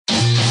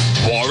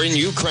war in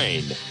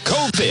Ukraine,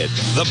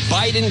 COVID, the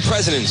Biden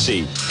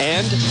presidency,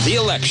 and the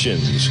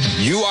elections.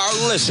 You are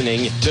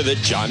listening to The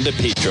John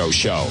DePetro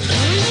Show.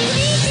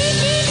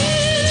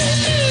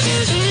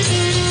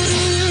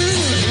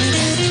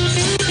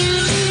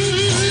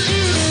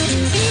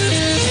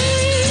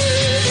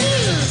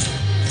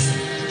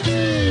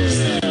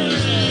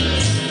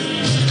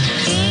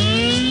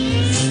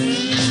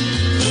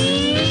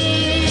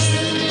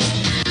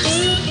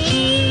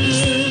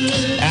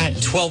 At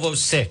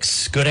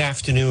 12:06, good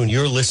afternoon.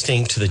 You're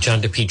listening to The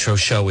John DePetro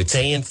Show. It's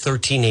AM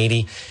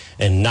 1380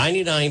 and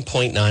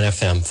 99.9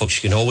 FM.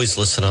 Folks, you can always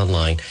listen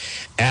online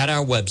at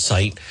our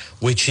website,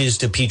 which is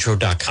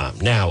DePetro.com.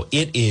 Now,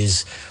 it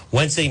is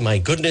Wednesday. My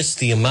goodness,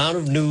 the amount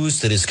of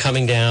news that is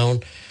coming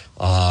down.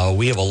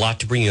 We have a lot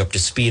to bring you up to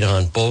speed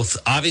on, both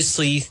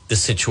obviously the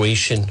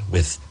situation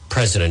with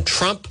President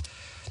Trump.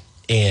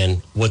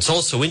 And what's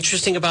also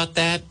interesting about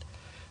that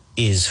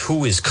is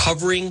who is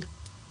covering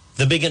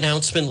the big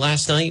announcement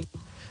last night.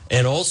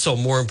 And also,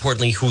 more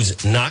importantly,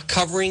 who's not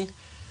covering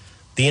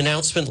the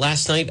announcement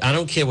last night. I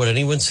don't care what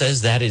anyone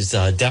says. That is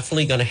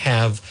definitely going to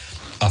have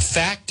a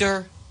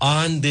factor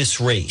on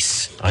this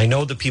race. I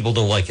know that people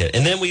don't like it.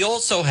 And then we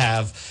also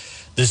have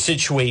the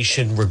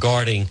situation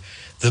regarding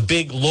the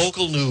big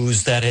local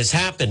news that has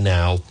happened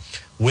now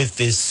with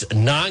this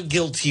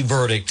not-guilty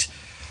verdict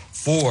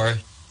for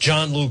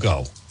John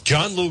Lugo.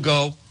 John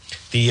Lugo,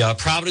 the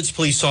Providence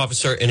police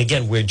officer. And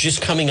again, we're just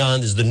coming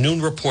on. This is the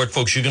noon report,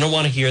 folks. You're going to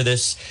want to hear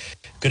this.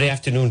 Good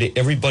afternoon to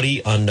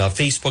everybody on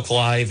Facebook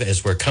Live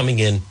as we're coming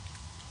in.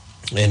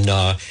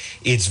 And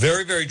it's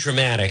very, very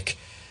dramatic.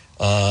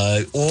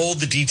 All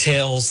the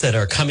details that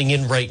are coming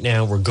in right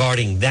now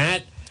regarding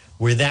that,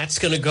 where that's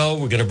going to go,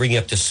 we're going to bring you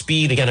up to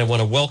speed. Again, I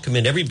want to welcome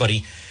in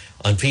everybody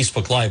on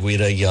Facebook Live. We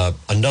had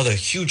another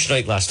huge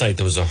night last night.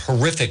 There was a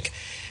horrific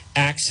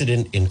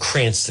accident in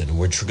Cranston,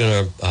 which we're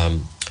going to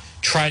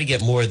try to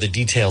get more of the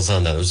details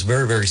on that. It was a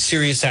very, very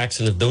serious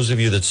accident. Those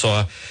of you that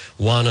saw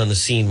Juan on the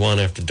scene, Juan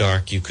After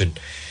Dark, you could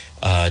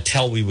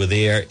tell we were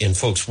there. And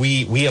folks,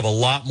 we have a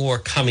lot more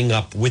coming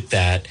up with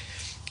that.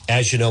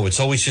 As you know, it's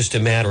always just a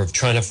matter of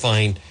trying to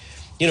find,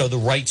 the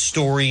right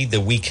story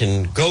that we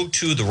can go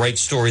to, the right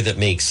story that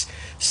makes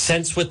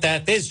sense with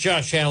that. There's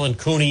Josh Allen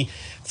Cooney.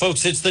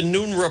 Folks, it's the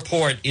noon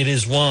report. It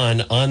is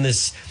Juan on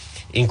this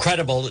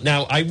incredible.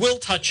 Now, I will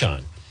touch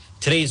on,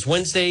 today is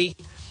Wednesday,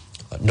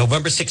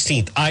 November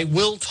 16th. I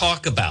will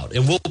talk about,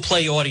 and we'll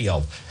play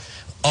audio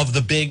of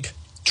the big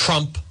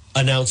Trump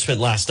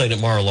announcement last night at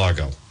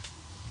Mar-a-Lago.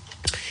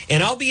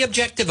 And I'll be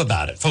objective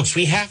about it. Folks,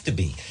 we have to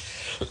be.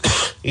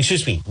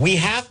 Excuse me. We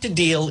have to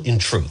deal in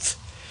truth.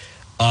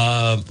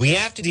 We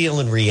have to deal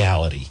in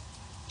reality.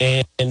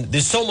 And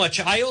there's so much.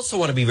 I also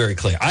want to be very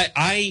clear.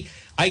 I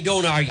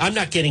don't argue. I'm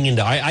not getting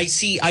into. I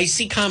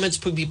see comments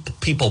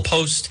people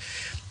post.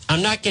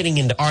 I'm not getting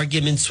into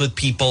arguments with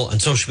people on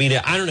social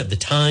media. I don't have the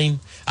time.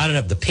 I don't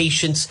have the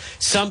patience.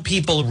 Some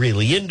people are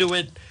really into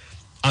it.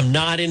 I'm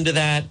not into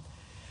that.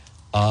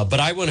 But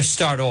I want to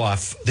start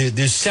off.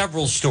 There's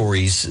several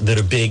stories that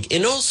are big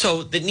and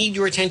also that need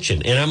your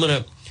attention. And I'm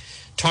going to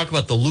talk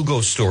about the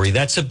Lugo story.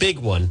 That's a big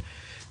one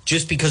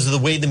just because of the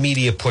way the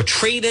media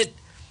portrayed it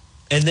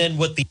and then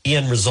what the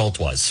end result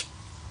was.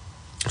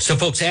 So,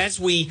 folks, as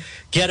we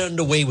get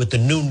underway with the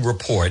noon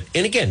report,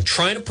 and again,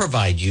 trying to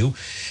provide you,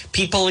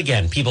 people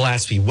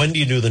ask me, when do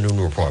you do the noon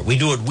report? We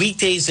do it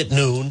weekdays at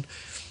noon.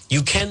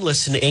 You can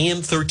listen to AM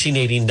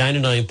 1380,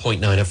 99.9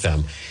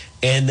 FM.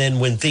 And then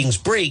when things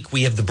break,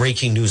 we have the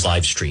breaking news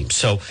live stream.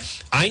 So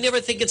I never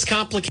think it's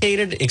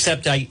complicated,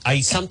 except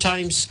I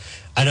sometimes,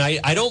 and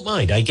I don't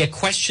mind. I get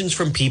questions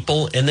from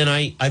people, and then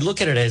I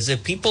look at it as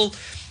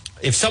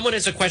if someone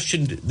has a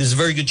question, there's a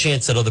very good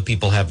chance that other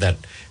people have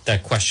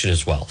that question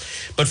as well.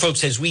 But,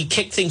 folks, as we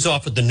kick things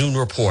off with the noon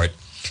report,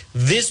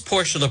 this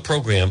portion of the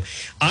program,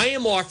 I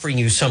am offering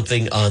you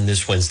something on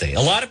this Wednesday.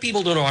 A lot of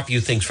people don't offer you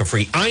things for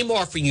free. I'm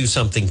offering you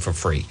something for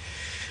free.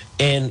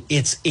 And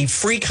it's a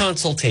free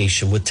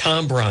consultation with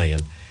Tom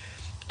Bryan.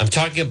 I'm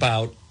talking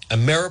about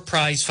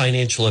Ameriprise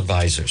Financial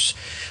Advisors.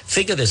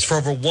 Think of this, for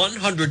over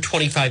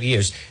 125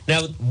 years.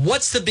 Now,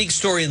 what's the big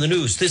story in the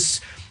news?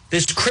 This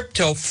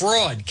crypto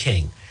fraud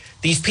king.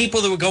 These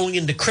people that were going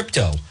into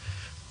crypto,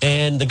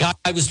 and the guy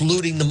was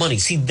looting the money.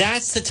 See,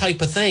 that's the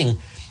type of thing.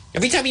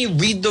 Every time you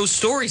read those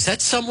stories,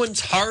 that's someone's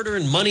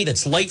hard-earned money.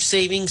 That's life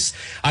savings.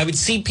 I would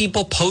see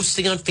people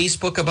posting on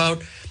Facebook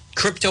about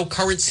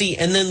cryptocurrency,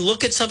 and then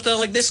look at something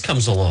like this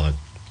comes along.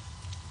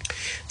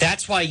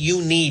 That's why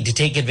you need to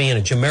take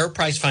advantage.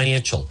 Ameriprise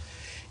Financial,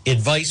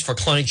 advice for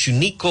clients'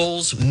 unique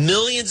goals.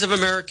 Millions of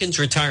Americans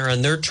retire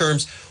on their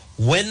terms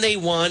when they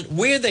want,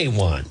 where they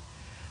want.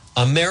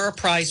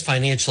 Ameriprise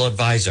Financial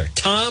Advisor,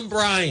 Tom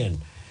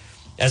Bryan.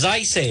 As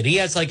I say it, he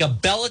has like a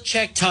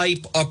Belichick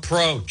type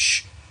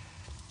approach.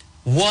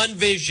 One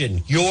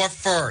vision, you're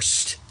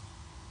first.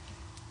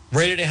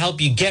 Ready to help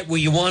you get where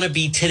you want to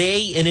be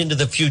today and into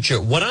the future.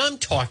 What I'm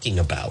talking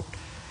about,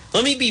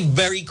 let me be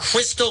very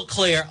crystal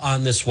clear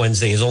on this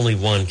Wednesday, as only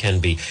one can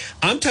be.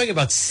 I'm talking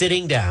about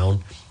sitting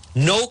down,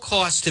 no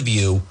cost of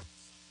you,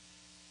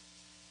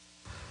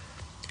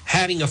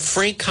 having a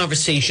frank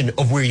conversation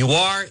of where you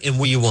are and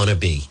where you want to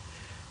be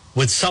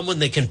with someone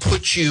that can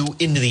put you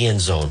into the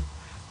end zone,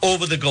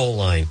 over the goal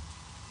line.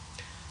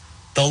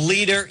 The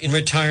leader in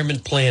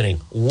retirement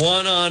planning,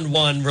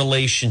 one-on-one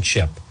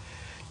relationship.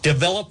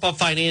 Develop a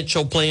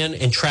financial plan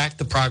and track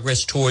the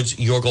progress towards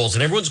your goals.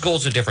 And everyone's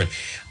goals are different.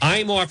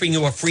 I'm offering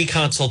you a free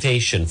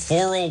consultation,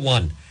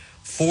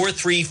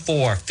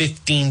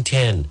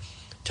 401-434-1510.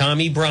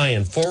 Tommy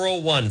Bryan,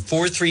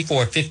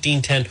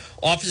 401-434-1510.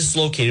 Office is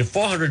located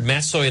 400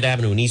 Massasoit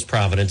Avenue in East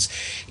Providence.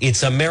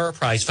 It's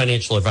Ameriprise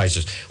Financial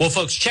Advisors. Well,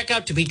 folks, check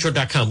out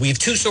DePietro.com. We have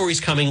two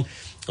stories coming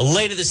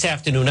later this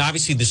afternoon.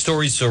 Obviously, the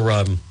stories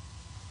are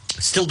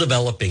still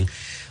developing.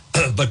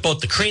 But both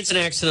the Cranston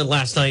accident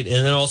last night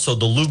and then also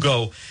the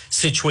Lugo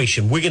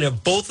situation. We're going to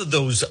have both of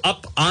those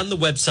up on the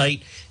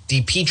website,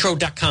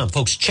 DePietro.com.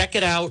 Folks, check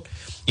it out.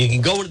 You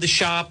can go into the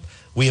shop.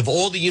 We have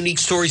all the unique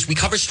stories. We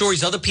cover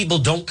stories other people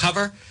don't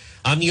cover.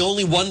 I'm the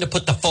only one to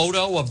put the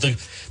photo of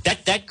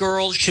that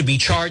girl should be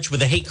charged with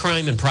a hate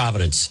crime in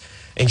Providence.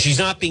 And she's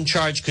not being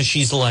charged because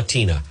she's a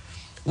Latina.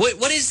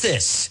 What is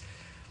this?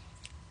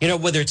 You know,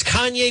 whether it's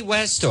Kanye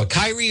West or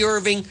Kyrie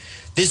Irving,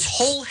 this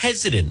whole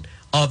hesitant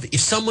of if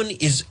someone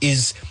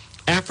is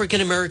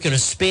African-American or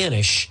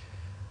Spanish,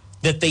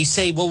 that they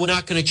say, well, we're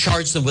not going to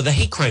charge them with a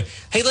hate crime.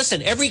 Hey,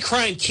 listen, every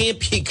crime can't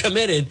be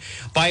committed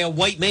by a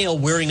white male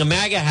wearing a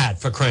MAGA hat,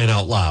 for crying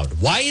out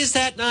loud. Why is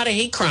that not a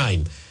hate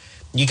crime?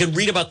 You can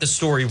read about the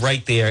story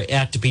right there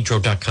at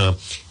DePietro.com.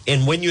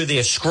 And when you're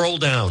there, scroll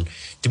down.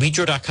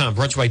 DePietro.com,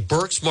 brought to you by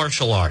Burke's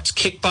Martial Arts,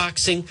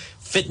 kickboxing,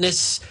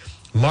 fitness,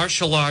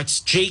 martial arts.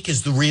 Jake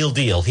is the real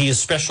deal. He is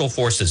Special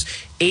Forces,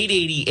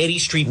 880 Eddy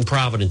Street in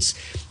Providence.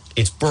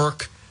 It's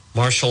Burke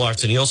Martial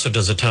Arts, and he also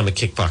does atomic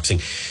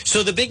kickboxing.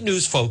 So the big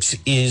news, folks,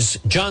 is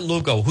John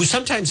Lugo, who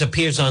sometimes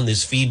appears on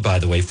this feed, by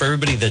the way, for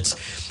everybody that's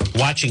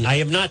watching. I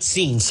have not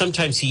seen.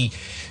 Sometimes he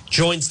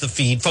joins the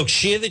feed. Folks,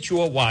 share that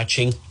you are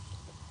watching,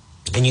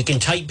 and you can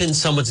type in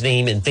someone's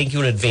name, and thank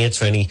you in advance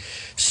for any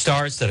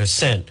stars that are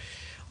sent.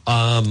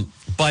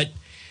 But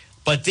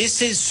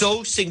this is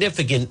so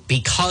significant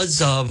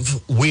because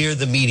of where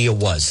the media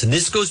was. And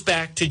this goes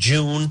back to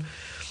June.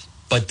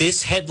 But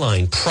this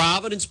headline,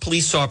 Providence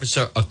police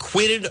officer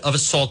acquitted of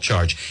assault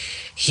charge.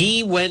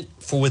 He went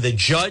for the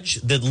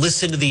judge that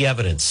listened to the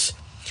evidence.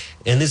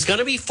 And there's going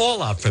to be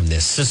fallout from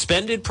this.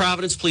 Suspended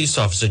Providence police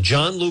officer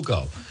John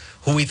Lugo,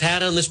 who we've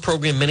had on this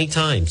program many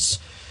times,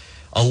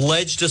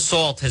 alleged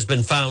assault, has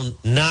been found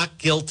not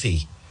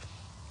guilty.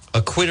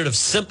 Acquitted of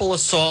simple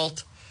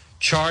assault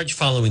charge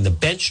following the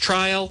bench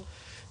trial.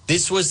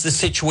 This was the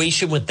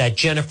situation with that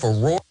Jennifer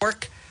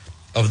Rourke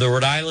of the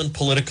Rhode Island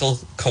Political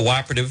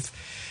Cooperative.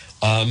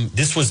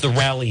 This was the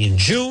rally in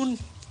June.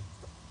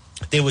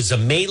 There was a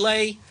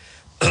melee,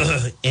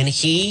 and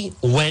he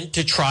went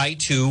to try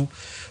to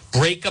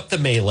break up the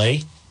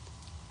melee.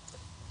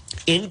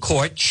 In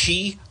court,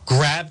 she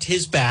grabbed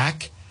his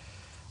back,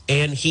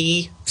 and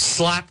he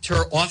slapped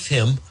her off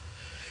him,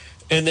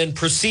 and then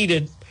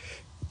proceeded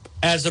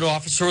as an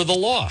officer of the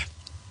law.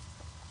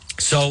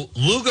 So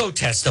Lugo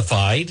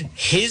testified.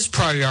 His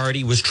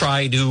priority was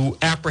try to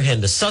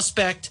apprehend a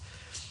suspect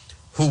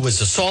who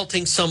was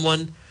assaulting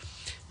someone.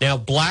 Now,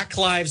 Black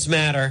Lives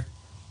Matter,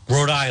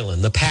 Rhode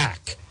Island, the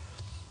PAC,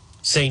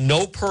 say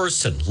no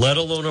person, let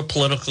alone a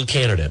political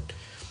candidate,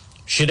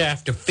 should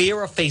have to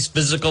fear or face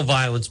physical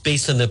violence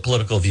based on their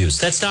political views.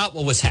 That's not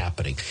what was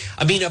happening.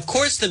 I mean, of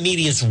course, the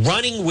media is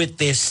running with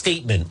their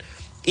statement,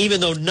 even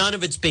though none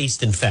of it's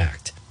based in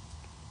fact.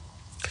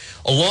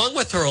 Along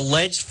with her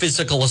alleged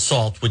physical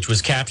assault, which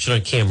was captured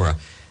on camera,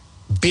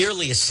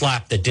 barely a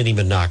slap that didn't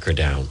even knock her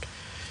down.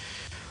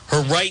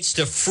 Her rights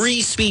to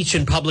free speech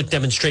and public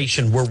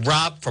demonstration were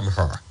robbed from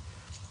her.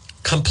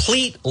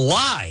 Complete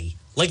lie.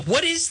 Like,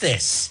 what is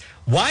this?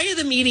 Why are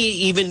the media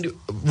even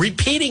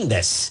repeating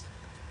this?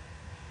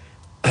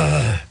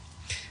 Now,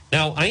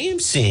 I am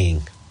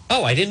seeing...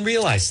 Oh, I didn't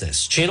realize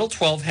this. Channel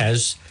 12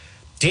 has...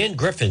 Dan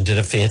Griffin did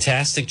a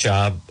fantastic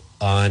job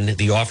on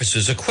the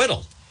officer's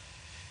acquittal.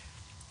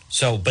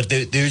 So, but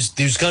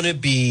there's going to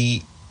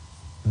be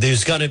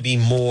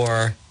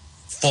more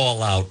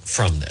fallout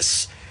from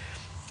this.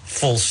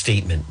 Full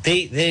statement.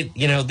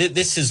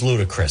 This is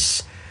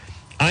ludicrous.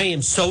 I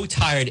am so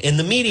tired. And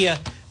the media,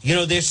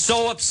 they're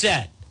so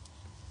upset.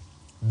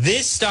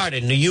 This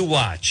started, now you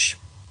watch.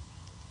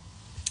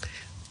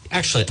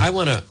 Actually, I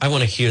want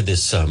to hear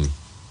this.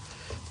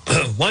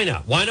 Why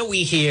not? Why don't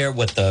we hear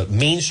what the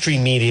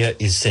mainstream media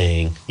is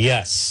saying?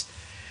 Yes.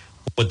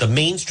 What the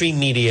mainstream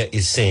media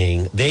is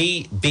saying,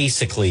 they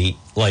basically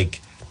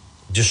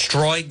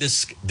destroyed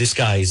this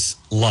guy's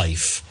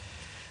life.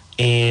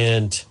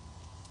 And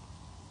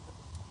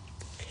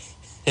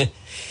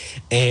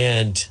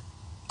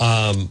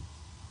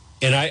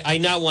I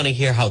now want to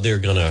hear how they're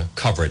going to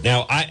cover it.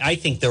 Now, I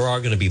think there are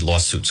going to be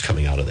lawsuits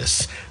coming out of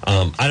this.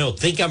 I don't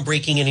think I'm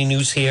breaking any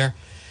news here,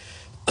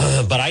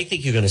 but I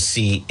think you're going to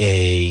see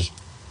a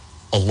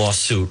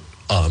lawsuit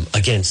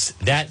against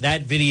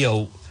that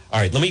video. All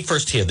right, let me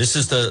first hear. This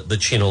is the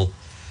channel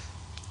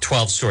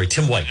 12 story.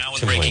 Tim White. Now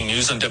with breaking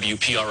news on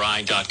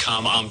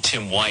WPRI.com, I'm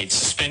Tim White.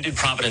 Suspended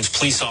Providence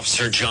police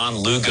officer John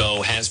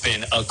Lugo has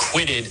been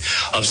acquitted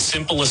of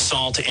simple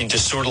assault and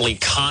disorderly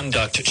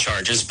conduct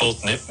charges,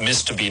 both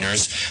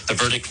misdemeanors. The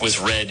verdict was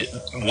read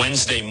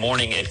Wednesday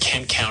morning at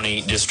Kent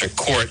County District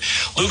Court.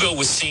 Lugo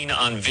was seen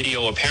on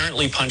video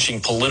apparently punching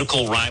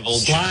political rival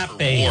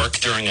Jennifer Rourke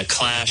during a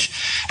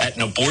clash at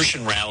an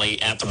abortion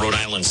rally at the Rhode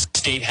Island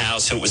State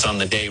House. It was on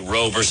the day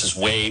Roe versus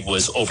Wade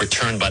was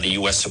overturned by the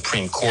U.S.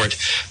 Supreme Court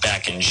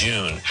back in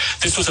June.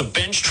 This was a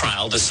bench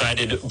trial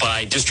decided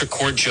by District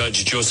Court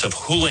Judge Joseph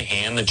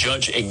Houlihan. The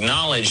judge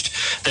acknowledged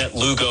that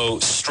Lugo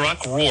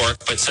struck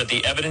Rourke, but said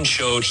the evidence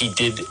showed he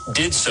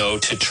did so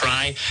to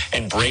try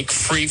and break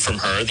free from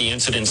her. The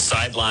incident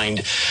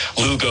sidelined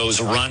Lugo's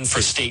run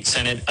for state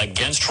senate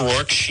against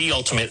Rourke. She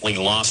ultimately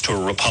lost to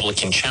a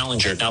Republican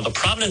challenger. Now, the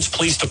Providence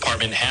Police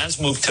Department has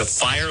moved to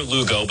fire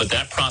Lugo, but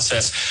that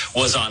process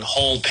was on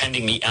hold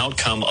pending the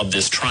outcome of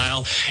this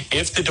trial.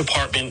 If the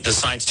department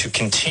decides to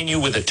continue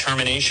with a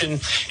termination,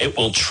 it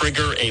will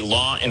trigger a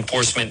law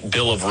enforcement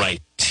bill of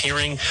rights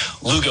hearing.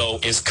 Lugo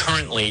is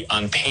currently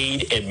on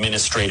paid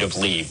administrative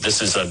leave.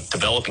 This is a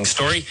developing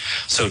story,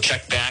 so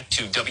check back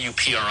to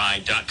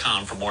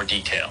WPRI.com for more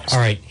details. All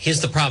right,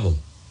 here's the problem.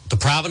 The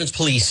Providence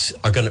police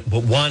are going to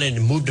want to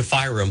move to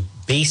fire him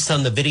based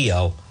on the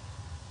video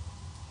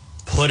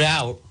put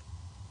out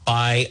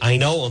by, I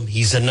know him,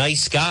 he's a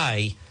nice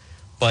guy,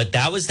 but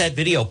that was that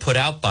video put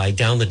out by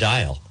Down the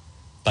Dial,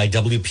 by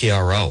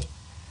WPRO,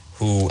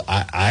 who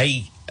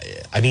I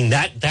mean,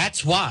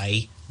 that's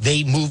why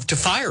they moved to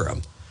fire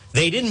him.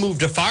 They didn't move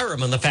to fire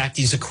him on the fact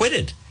he's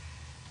acquitted.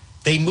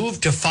 They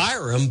moved to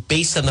fire him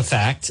based on the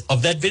fact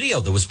of that video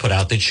that was put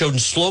out that showed in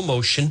slow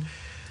motion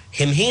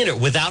him handing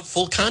it without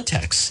full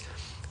context.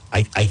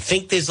 I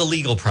think there's a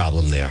legal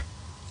problem there.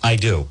 I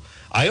do.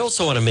 I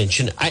also want to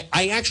mention,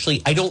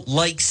 I don't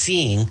like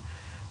seeing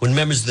when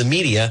members of the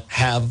media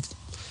have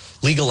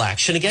legal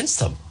action against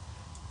them.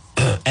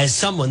 As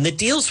someone that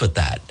deals with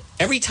that,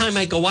 every time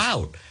I go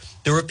out,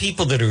 there are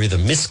people that are either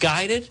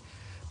misguided,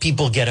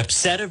 people get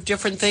upset of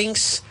different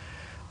things,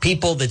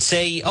 people that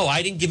say, "Oh,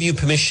 I didn't give you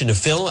permission to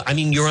film." I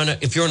mean,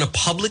 if you're on a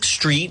public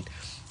street,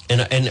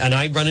 and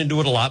I run into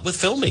it a lot with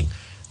filming,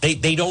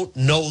 they don't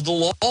know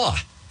the law.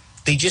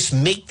 They just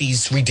make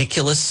these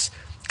ridiculous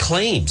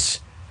claims.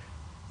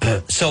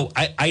 So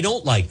I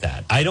don't like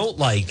that.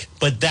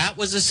 But that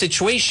was a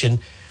situation.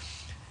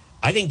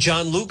 I think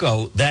John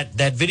Lugo,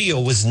 that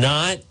video was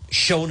not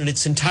shown in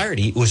its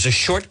entirety. It was a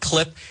short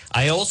clip.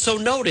 I also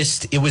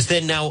noticed it was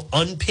then now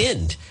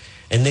unpinned,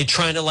 and they're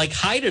trying to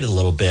hide it a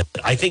little bit.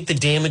 I think the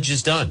damage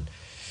is done.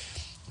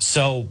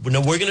 So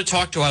we're going to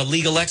talk to our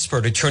legal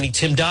expert, attorney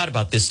Tim Dodd,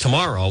 about this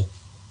tomorrow.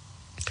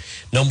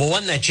 Number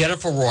one, that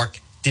Jennifer Rourke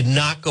did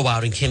not go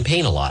out and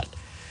campaign a lot.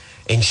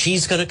 And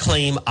she's going to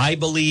claim, I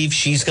believe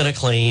she's going to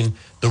claim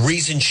the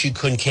reason she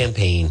couldn't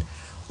campaign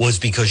was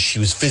because she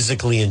was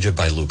physically injured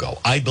by Lugo.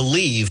 I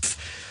believe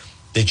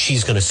that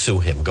she's going to sue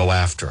him, go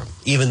after him,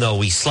 even though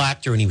he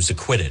slapped her and he was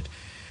acquitted.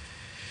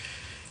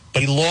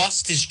 But he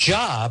lost his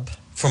job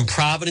from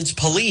Providence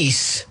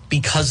Police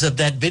because of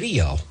that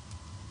video.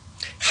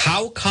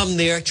 How come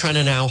they're trying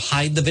to now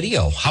hide the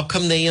video? How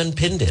come they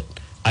unpinned it?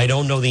 I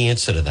don't know the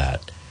answer to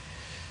that.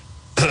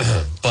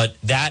 But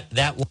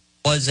that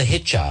was a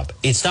hit job.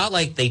 It's not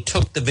like they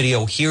took the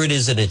video, here it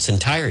is in its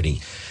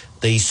entirety.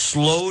 They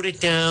slowed it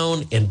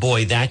down, and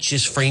boy, that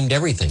just framed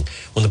everything.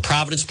 When the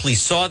Providence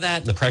police saw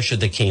that and the pressure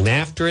that came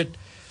after it,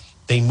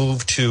 they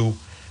moved to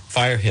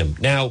fire him.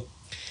 Now,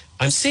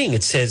 I'm seeing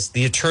it says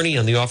the attorney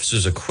on the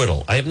officer's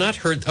acquittal. I have not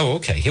heard. Oh,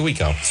 okay, here we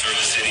go. Serve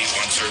the city,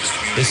 want to serve his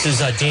community. This is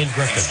Dan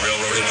Griffin.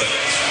 Railroaded, but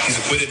he's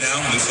acquitted now.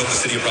 We just hope the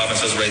city of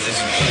Providence does the right thing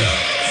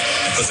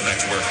and puts him back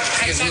to work.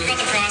 Can you talk about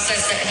the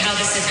process and how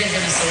this has been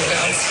for Mr. Lugo?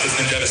 It's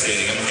been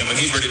devastating, and when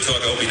he's ready to talk,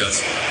 I hope he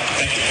does.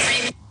 Thank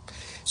you.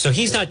 So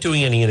he's not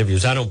doing any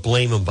interviews. I don't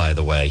blame him, by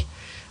the way.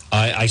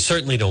 I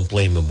certainly don't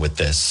blame him with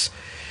this.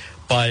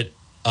 But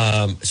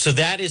so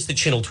that is the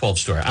Channel 12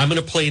 story. I'm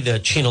going to play the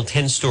Channel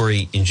 10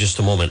 story in just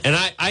a moment. And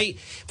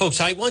folks,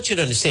 I want you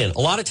to understand, a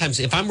lot of times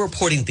if I'm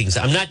reporting things,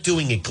 I'm not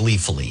doing it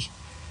gleefully.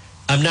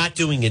 As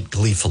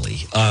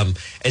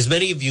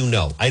many of you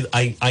know,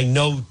 I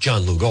know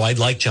John Lugo. I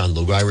like John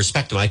Lugo. I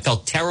respect him. I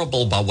felt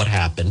terrible about what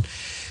happened.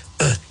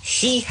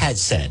 He has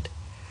said,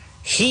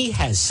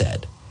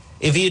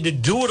 if he had to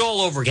do it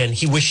all over again,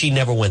 he wished he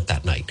never went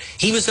that night.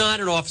 He was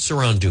not an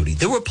officer on duty.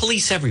 There were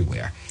police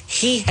everywhere.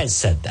 He has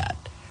said that.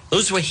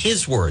 Those were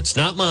his words,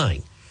 not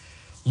mine.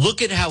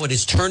 Look at how it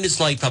has turned his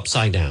life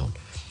upside down.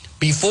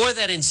 Before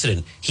that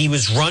incident, he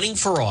was running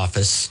for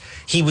office.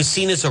 He was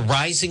seen as a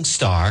rising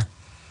star,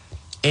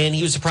 and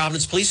he was a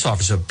Providence police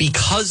officer.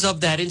 Because of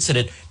that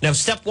incident, now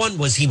step one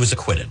was he was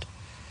acquitted.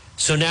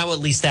 So now at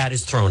least that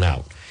is thrown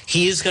out.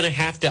 He is going to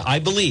have to, I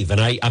believe, and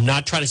I'm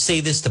not trying to say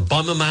this to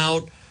bum him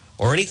out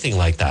or anything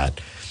like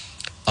that.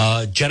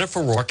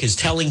 Jennifer Rourke is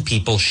telling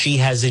people she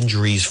has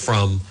injuries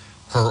from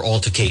her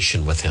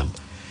altercation with him.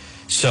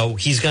 So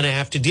he's going to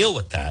have to deal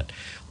with that.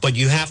 But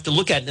you have to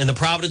look at, and the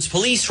Providence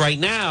police right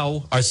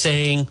now are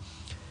saying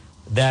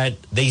that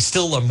they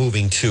still are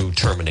moving to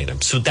terminate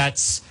him. So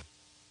that's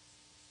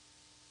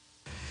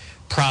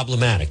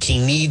problematic.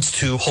 He needs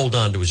to hold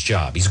on to his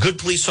job. He's a good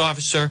police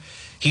officer.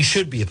 He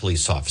should be a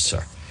police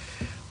officer.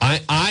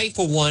 I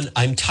for one,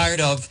 I'm tired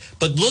of,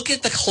 but look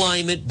at the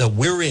climate that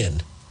we're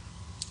in,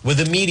 where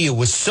the media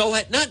was so,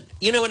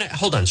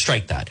 hold on,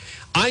 strike that.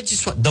 I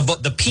just want,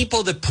 the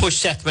people that push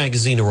Seth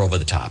Magaziner over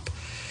the top.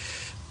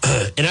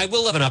 And I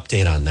will have an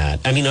update on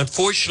that. I mean,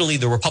 unfortunately,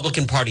 the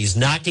Republican Party is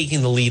not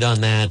taking the lead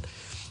on that.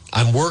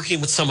 I'm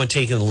working with someone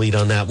taking the lead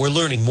on that. We're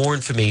learning more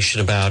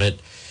information about it.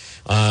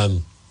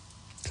 I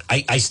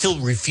still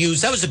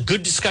refuse. That was a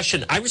good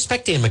discussion. I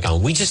respect Dan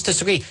McGowan. We just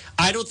disagree.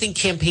 I don't think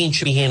campaigns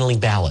should be handling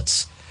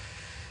ballots.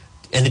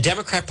 And the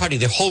Democrat Party,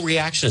 their whole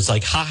reaction is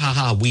like, ha, ha,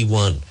 ha, we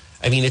won.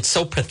 I mean, it's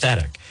so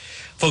pathetic.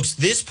 Folks,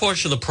 this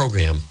portion of the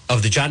program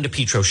of the John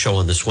DePietro Show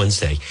on this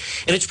Wednesday,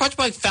 and it's brought to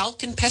you by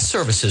Falcon Pest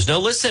Services. Now,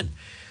 listen,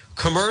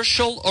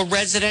 commercial or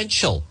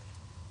residential,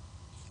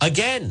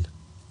 again,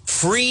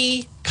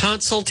 free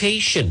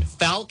consultation,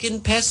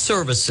 Falcon Pest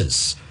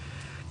Services.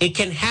 It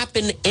can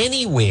happen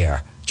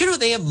anywhere. Do you know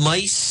they have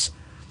mice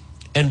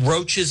and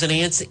roaches and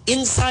ants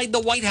inside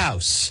the White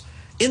House,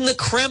 in the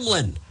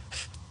Kremlin?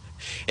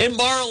 In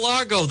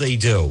Mar-a-Lago, they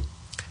do.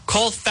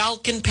 Call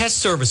Falcon Pest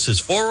Services,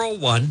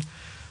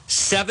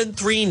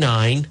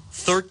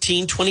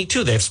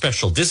 401-739-1322. They have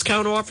special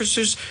discount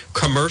offers,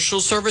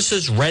 commercial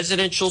services,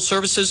 residential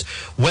services,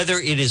 whether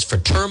it is for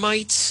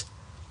termites,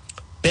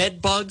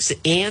 bed bugs,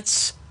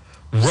 ants,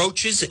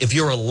 roaches. If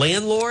you're a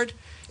landlord,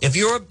 if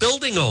you're a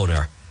building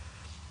owner,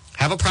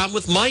 have a problem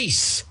with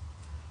mice,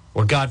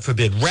 or God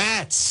forbid,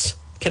 rats,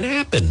 can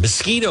happen,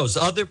 mosquitoes,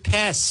 other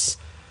pests.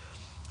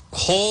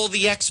 Call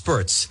the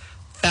experts.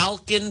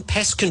 Falcon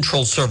Pest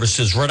Control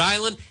Services, Rhode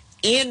Island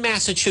and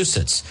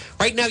Massachusetts.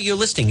 Right now you're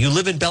listening. You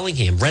live in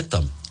Bellingham. Rent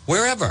them.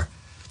 Wherever.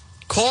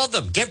 Call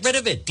them. Get rid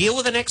of it. Deal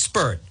with an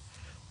expert.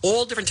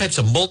 All different types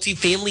of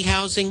multifamily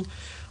housing,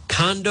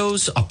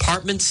 condos,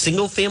 apartments,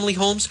 single-family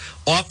homes,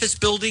 office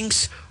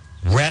buildings,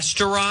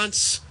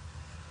 restaurants,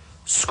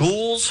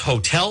 schools,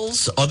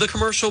 hotels, other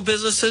commercial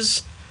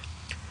businesses.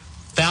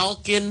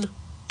 Falcon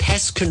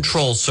Pest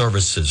Control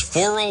Services,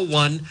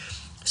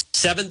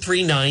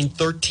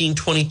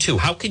 401-739-1322.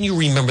 How can you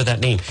remember that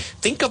name?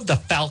 Think of the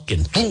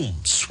falcon, boom,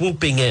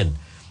 swooping in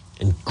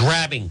and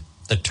grabbing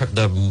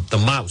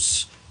the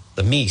mouse,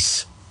 the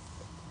meese.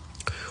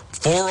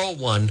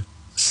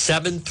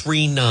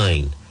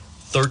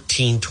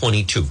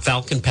 401-739-1322.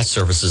 Falcon Pest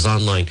Services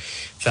online,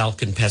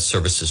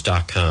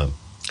 falconpestservices.com.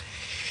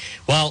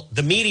 Well,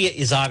 the media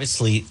is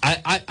obviously,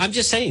 I'm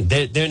just saying,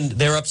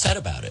 they're upset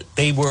about it.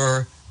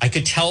 I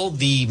could tell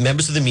the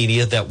members of the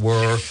media that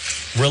were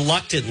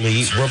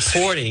reluctantly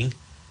reporting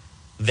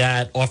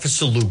that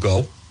Officer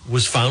Lugo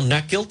was found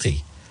not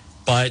guilty.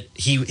 But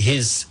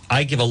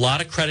I give a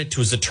lot of credit to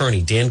his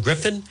attorney, Dan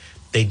Griffin.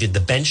 They did the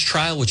bench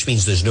trial, which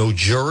means there's no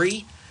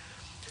jury.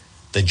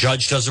 The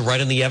judge doesn't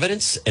write on the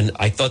evidence. And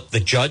I thought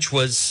the judge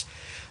was,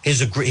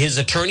 his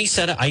attorney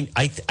said,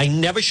 I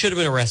never should have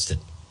been arrested.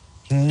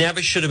 He never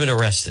should have been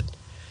arrested.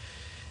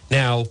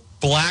 Now,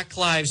 Black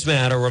Lives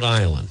Matter, Rhode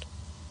Island.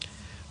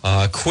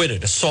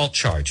 Acquitted, assault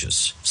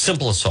charges,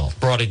 simple assault,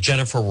 brought in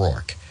Jennifer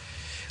Rourke.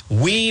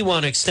 We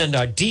want to extend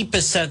our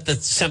deepest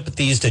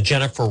sympathies to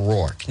Jennifer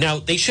Rourke. Now,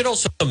 they should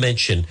also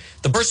mention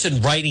the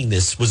person writing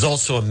this was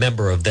also a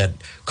member of that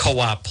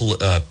co-op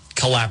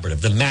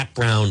collaborative, the Matt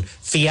Brown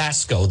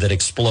fiasco that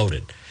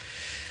exploded.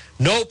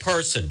 No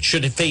person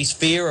should face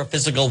fear of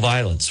physical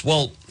violence.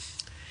 Well,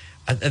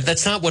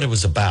 that's not what it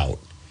was about.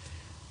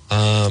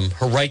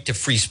 Her right to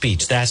free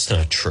speech, that's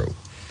not true.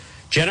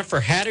 Jennifer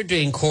had her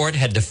day in court,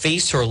 had to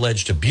face her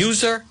alleged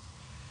abuser.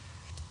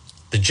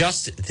 The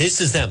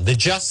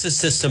justice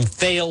system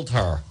failed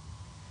her.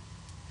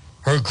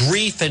 Her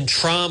grief and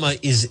trauma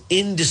is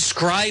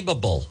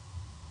indescribable.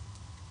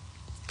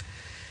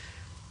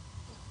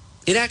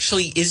 It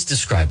actually is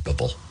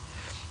describable.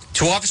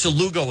 To Officer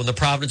Lugo in the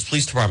Providence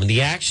Police Department,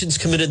 the actions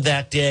committed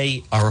that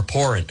day are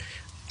abhorrent.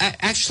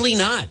 Actually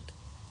not.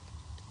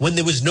 When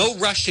there was no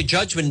rush to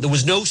judgment, there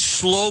was no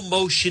slow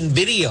motion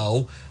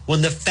video.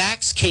 When the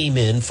facts came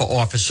in for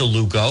Officer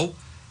Lugo,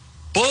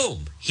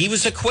 boom, he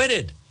was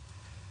acquitted.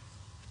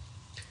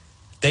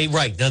 They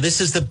write, now this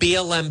is the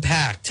BLM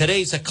pact.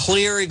 Today's a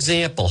clear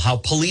example how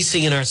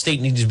policing in our state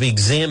needs to be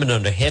examined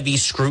under heavy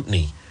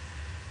scrutiny.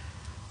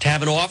 To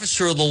have an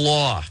officer of the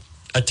law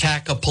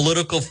attack a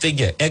political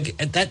figure,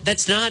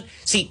 that's not,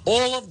 see,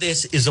 all of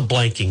this is a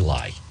blanking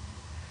lie.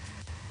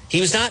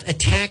 He was not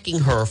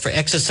attacking her for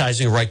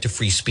exercising a right to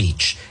free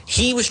speech.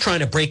 He was trying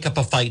to break up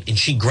a fight, and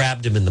she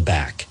grabbed him in the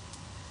back.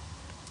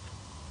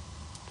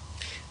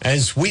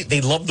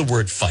 They love the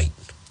word fight,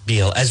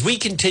 Beal. As we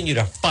continue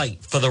to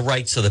fight for the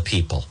rights of the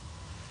people,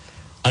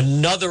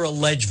 another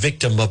alleged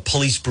victim of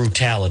police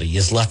brutality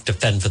is left to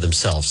fend for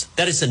themselves.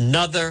 That is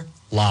another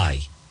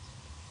lie.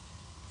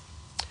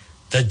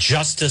 The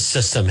justice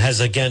system has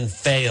again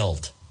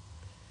failed.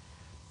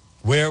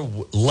 We're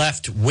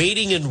left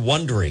waiting and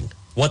wondering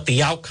what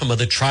the outcome of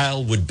the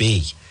trial would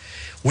be.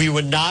 We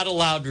were not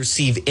allowed to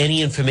receive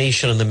any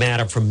information on the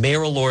matter from Mayor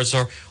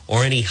Elorza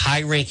or any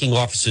high-ranking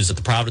officers at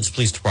the Providence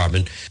Police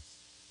Department.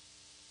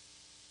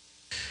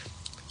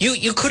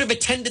 You could have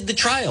attended the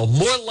trial.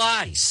 More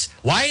lies.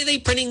 Why are they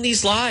printing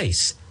these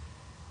lies?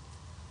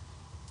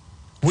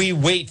 We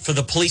wait for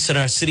the police in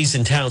our cities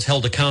and towns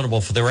held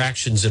accountable for their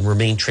actions and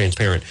remain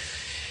transparent.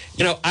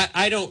 You know,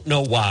 I don't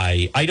know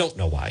why. I don't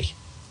know why.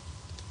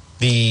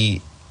 I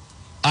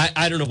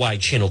don't know why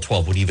Channel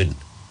 12 would even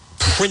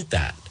print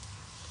that.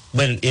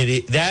 But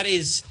that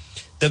is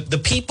the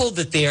people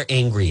that they're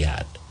angry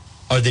at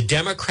are the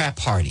Democrat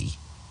Party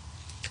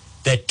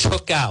that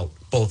took out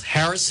both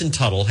Harrison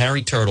Tuttle,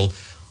 Harry Turtle,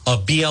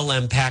 of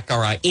BLM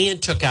PAC-RI,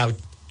 and took out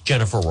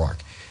Jennifer Rourke.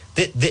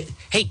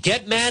 Hey,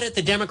 get mad at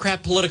the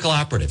Democrat political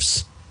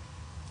operatives.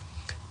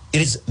 It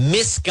is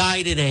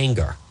misguided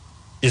anger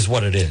is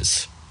what it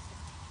is.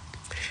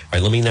 All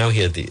right, let me now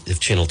hear if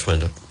Channel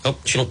 10... Oh,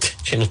 Channel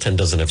 10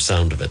 doesn't have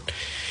sound of it.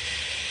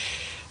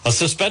 A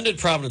suspended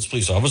Providence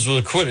police officer was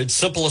acquitted,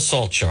 simple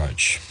assault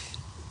charge.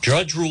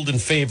 Judge ruled in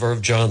favor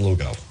of John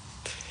Lugo.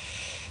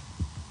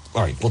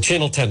 All right, well,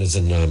 Channel 10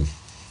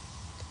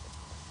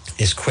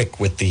 is quick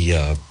with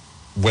the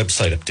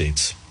website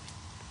updates.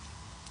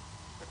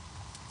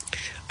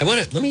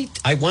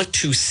 I want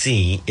to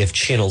see if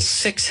Channel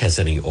 6 has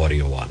any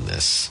audio on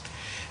this.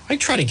 I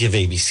try to give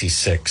ABC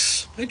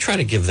 6. I try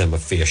to give them a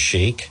fair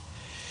shake.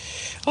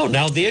 Oh,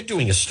 now they're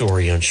doing a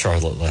story on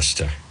Charlotte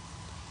Lester.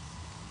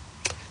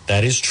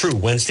 That is true.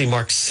 Wednesday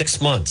marks 6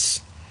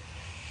 months.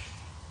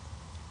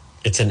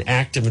 It's an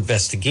active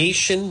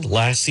investigation.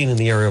 Last seen in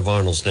the area of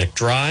Arnold's Neck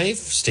Drive,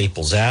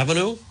 Staples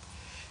Avenue.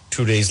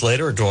 2 days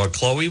later, a dog,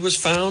 Chloe, was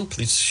found.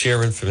 Please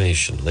share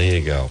information. There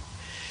you go.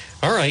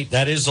 All right,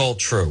 that is all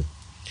true.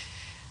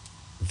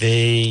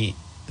 They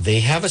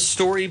have a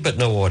story, but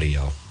no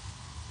audio.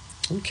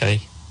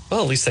 Okay.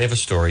 Well, at least they have a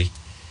story.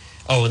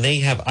 Oh, and they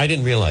have, I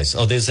didn't realize.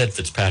 Oh, there's Ed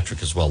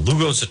Fitzpatrick as well.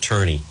 Lugo's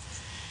attorney.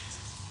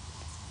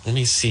 Let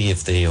me see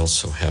if they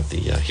also have the,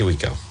 here we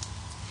go.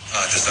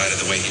 Decided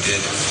the way he did.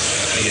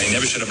 Again, he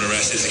never should have been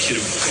arrested. He's a kid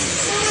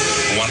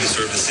who wanted to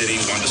serve the city,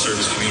 wanted to serve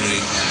his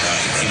community.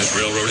 He was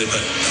railroaded,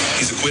 but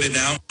he's acquitted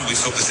now. We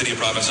hope the city of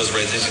Providence does the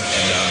right thing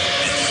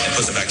and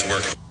puts him back to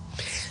work.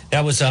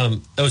 That was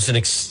an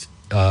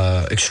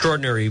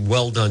extraordinary,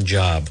 well done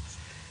job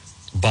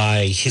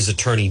by his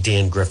attorney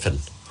Dan Griffin,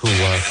 who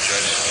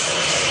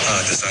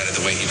decided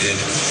the way he did.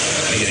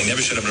 Again, he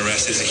never should have been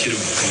arrested. He's a kid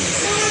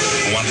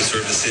who wanted to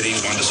serve the city,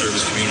 wanted to serve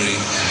his community.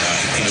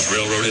 He was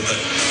railroaded, but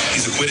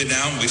he's acquitted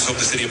now. We hope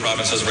the city of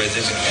Providence does the right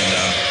thing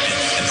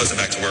and puts him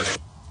back to work.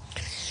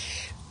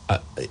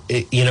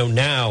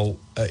 Now,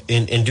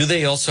 and do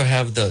they also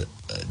have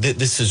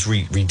this is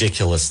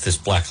ridiculous, this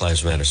Black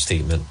Lives Matter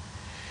statement.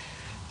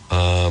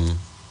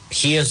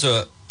 He as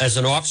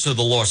an officer of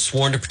the law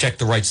sworn to protect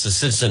the rights of the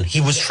citizen,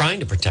 he was trying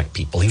to protect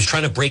people. He was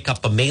trying to break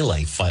up a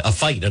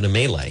fight in a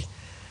melee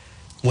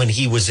when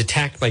he was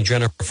attacked by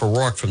Jennifer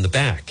Rourke from the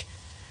back.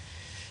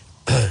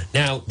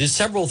 Now, there's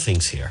several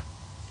things here.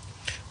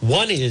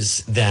 One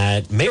is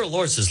that Mayor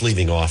Elorza is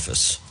leaving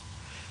office.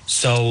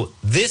 So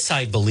this,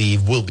 I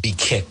believe, will be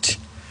kicked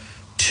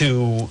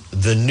to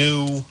the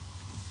new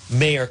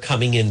mayor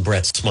coming in,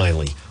 Brett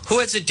Smiley, who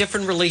has a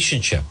different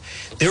relationship.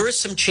 There are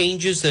some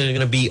changes that are going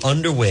to be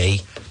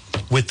underway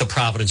with the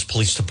Providence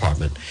Police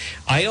Department.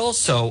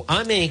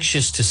 I'm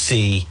anxious to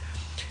see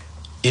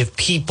if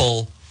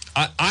people,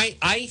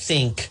 I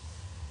think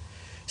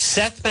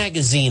Seth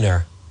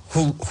Magaziner,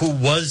 who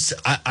was,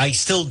 I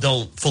still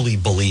don't fully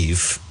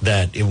believe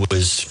that it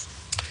was,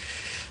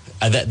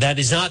 that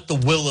is not the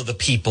will of the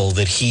people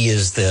that he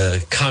is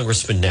the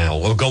congressman now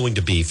or going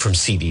to be from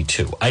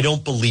CD2. I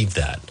don't believe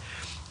that.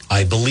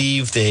 I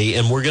believe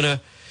and we're going to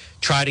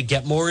try to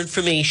get more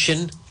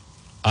information.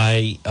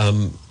 We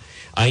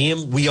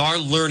are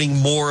learning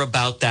more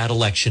about that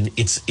election.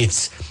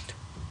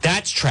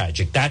 That's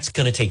tragic. That's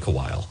going to take a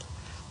while,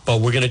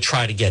 but we're going to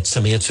try to get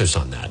some answers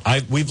on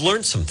that. We've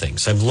learned some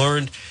things. I've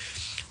learned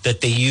that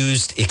they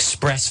used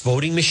express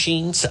voting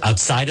machines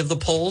outside of the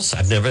polls.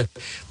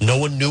 No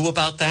one knew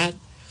about that.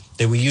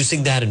 They were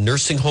using that in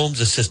nursing homes,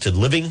 assisted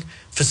living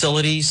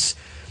facilities.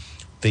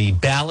 The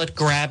ballot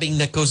grabbing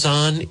that goes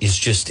on is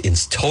just in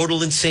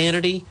total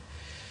insanity.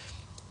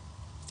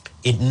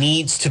 It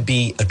needs to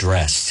be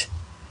addressed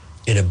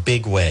in a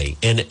big way.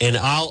 And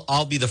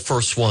I'll be the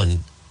first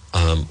one.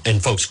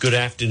 And folks, good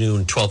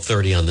afternoon,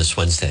 12:30 on this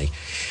Wednesday.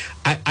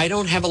 I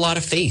don't have a lot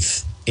of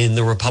faith in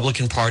the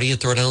Republican Party at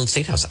the Rhode Island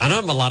State House. I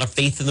don't have a lot of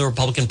faith in the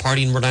Republican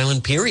Party in Rhode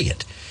Island,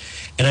 period.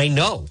 And I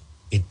know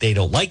they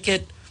don't like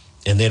it,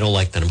 and they don't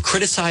like that I'm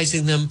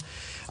criticizing them.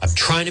 I'm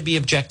trying to be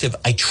objective.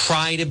 I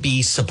try to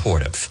be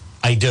supportive.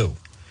 I do.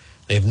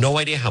 They have no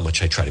idea how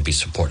much I try to be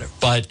supportive.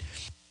 But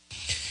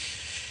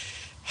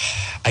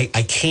I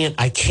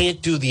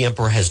can't do the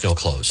emperor has no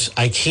clothes.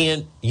 I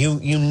can't.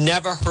 You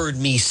never heard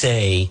me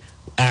say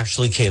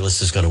Ashley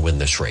Kalus is going to win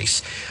this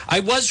race. I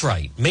was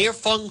right. Mayor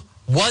Fung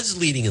was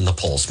leading in the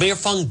polls. Mayor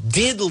Fung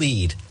did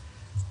lead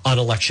on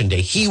Election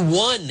Day. He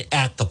won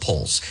at the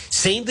polls.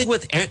 Same thing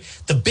with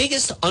the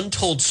biggest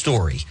untold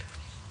story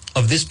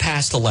of this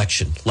past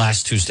election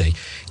last Tuesday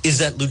is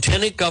that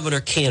Lieutenant Governor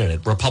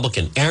candidate,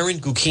 Republican Aaron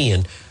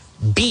Guckian,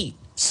 beat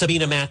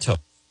Sabina Matos.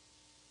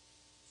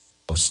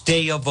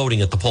 Day of voting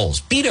at the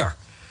polls. Beat her.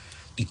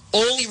 The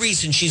only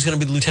reason she's going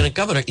to be the lieutenant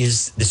governor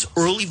is this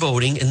early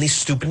voting and these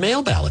stupid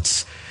mail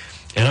ballots.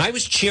 And I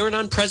was cheering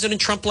on President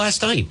Trump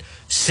last night.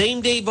 Same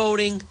day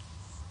voting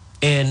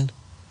and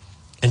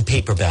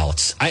paper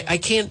ballots. I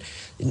can't.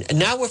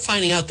 Now we're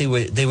finding out they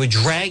were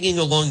dragging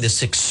along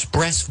this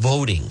express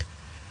voting.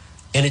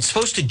 And it's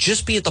supposed to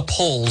just be at the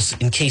polls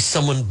in case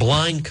someone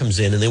blind comes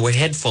in and there were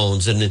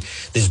headphones and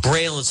there's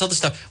Braille and this other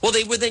stuff. Well,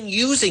 they were then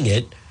using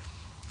it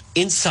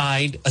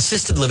inside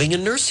assisted living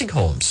and nursing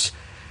homes.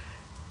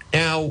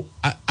 Now,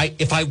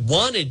 if I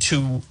wanted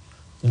to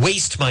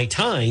waste my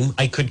time,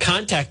 I could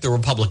contact the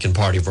Republican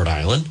Party of Rhode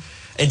Island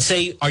and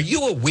say, are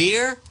you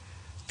aware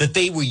that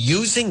they were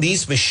using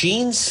these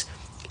machines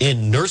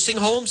in nursing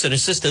homes and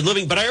assisted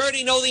living? But I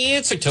already know the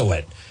answer to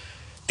it.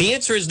 The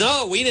answer is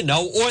no, we didn't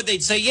know. Or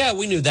they'd say, yeah,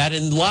 we knew that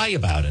and lie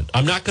about it.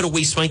 I'm not going to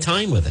waste my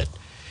time with it.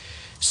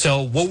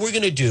 So what we're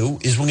going to do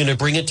is we're going to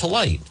bring it to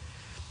light.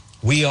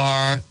 We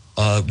are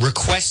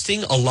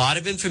requesting a lot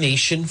of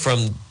information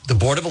from the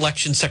Board of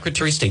Elections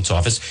Secretary of State's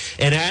office.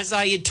 And as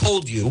I had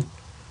told you,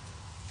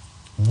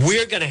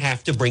 we're going to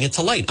have to bring it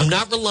to light. I'm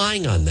not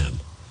relying on them.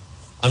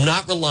 I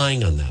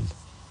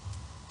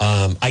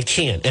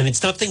can't. And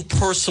it's nothing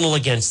personal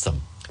against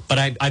them.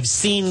 But I've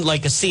seen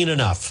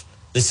enough.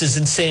 This is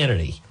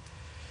insanity.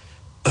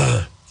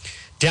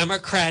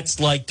 Democrats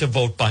like to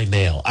vote by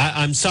mail.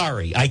 I'm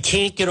sorry. I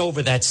can't get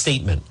over that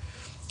statement.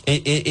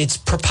 It's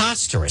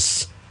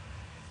preposterous.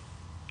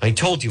 I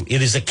told you,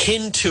 it is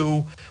akin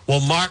to,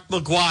 well, Mark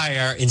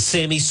McGuire and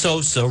Sammy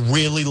Sosa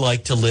really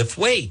like to lift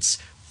weights.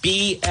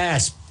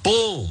 BS.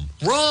 Boom.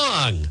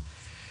 Wrong.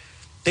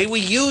 They were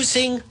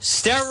using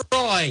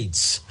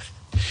steroids.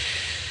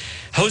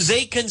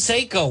 Jose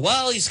Canseco,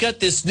 well, he's got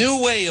this new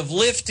way of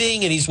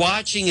lifting and he's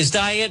watching his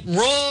diet.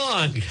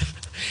 Wrong.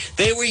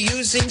 They were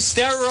using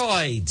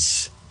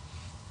steroids.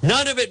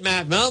 None of it,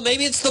 Matt. Well,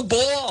 maybe it's the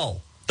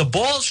ball. The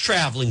ball's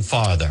traveling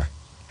farther.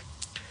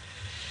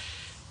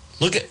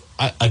 Look at,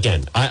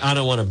 again, I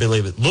don't want to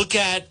believe it.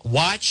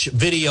 Watch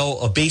video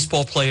of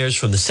baseball players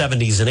from the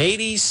 70s and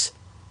 80s,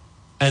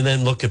 and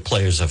then look at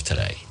players of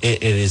today.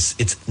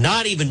 It's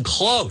not even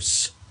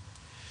close.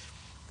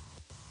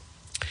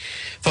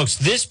 Folks,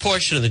 this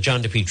portion of the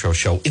John DePietro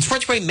Show, it's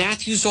brought to you by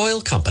Matthews Oil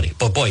Company.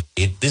 But boy,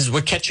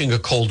 we're catching a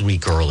cold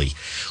week early.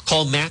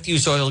 Call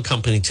Matthews Oil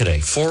Company today,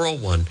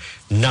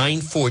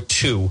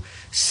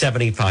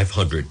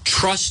 401-942-7500.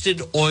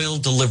 Trusted oil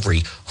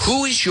delivery.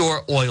 Who is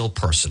your oil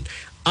person?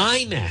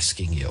 I'm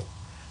asking you.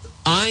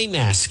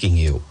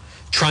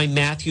 Try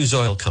Matthews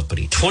Oil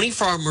Company.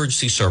 24-hour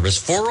emergency service,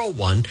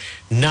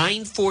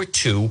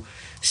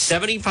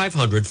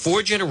 401-942-7500.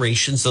 4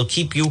 generations. They'll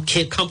keep you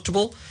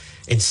comfortable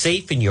and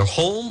safe in your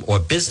home or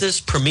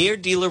business. Premier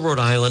dealer, Rhode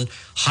Island.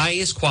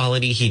 Highest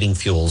quality heating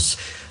fuels.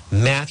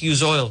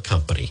 Matthews Oil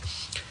Company.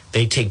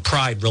 They take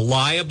pride.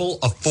 Reliable,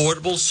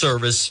 affordable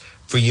service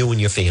for you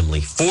and your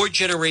family. 4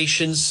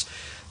 generations.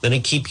 Then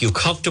it keep you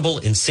comfortable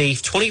and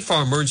safe.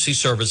 24-hour emergency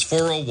service,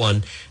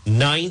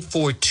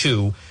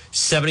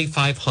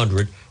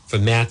 401-942-7500 for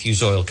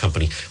Matthews Oil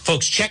Company.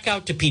 Folks, check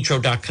out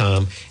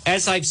DePietro.com.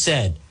 As I've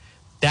said,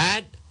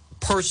 that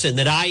person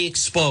that I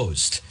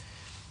exposed,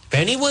 if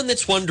anyone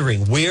that's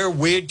wondering where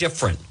we're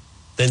different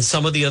than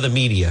some of the other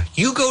media,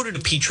 you go to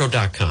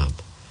DePietro.com.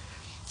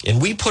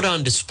 And we put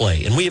on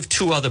display, and we have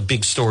 2 other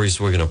big stories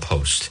we're going to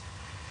post.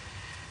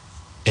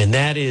 And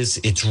that is,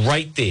 it's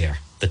right there,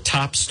 the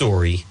top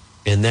story.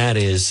 And that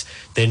is,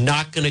 they're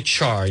not going to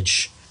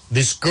charge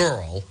this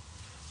girl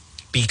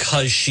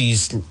because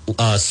she's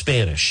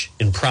Spanish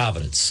in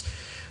Providence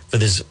for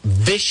this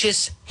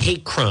vicious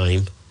hate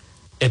crime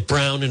at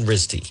Brown and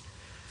RISD.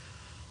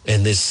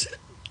 And this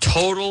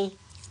total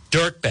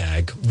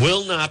dirtbag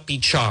will not be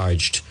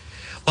charged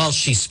while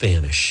she's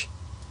Spanish.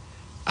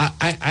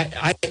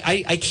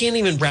 I can't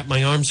even wrap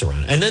my arms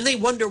around it. And then they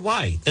wonder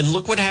why. And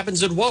look what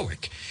happens at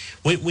Warwick.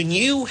 When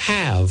you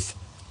have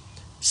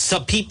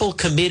some people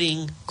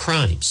committing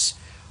crimes,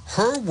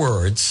 her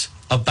words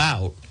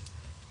about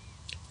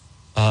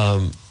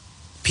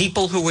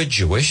people who are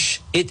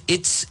Jewish,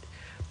 it's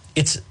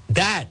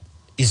that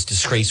is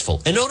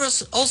disgraceful. And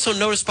notice,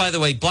 by the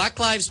way, Black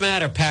Lives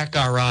Matter,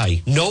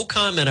 PAC-RI, no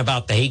comment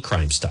about the hate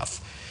crime stuff.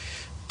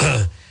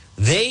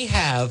 They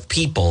have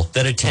people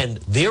that attend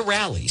their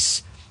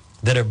rallies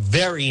that are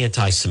very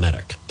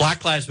anti-Semitic.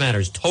 Black Lives Matter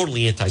is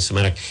totally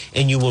anti-Semitic,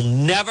 and you will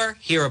never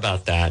hear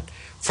about that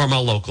from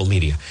our local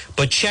media.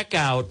 But check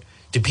out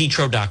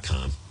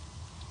DePietro.com,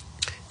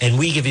 and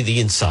we give you the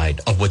inside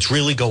of what's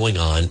really going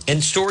on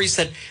and stories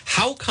that,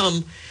 how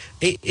come,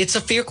 it's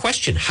a fair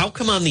question, how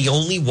come I'm the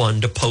only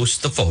one to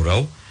post the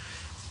photo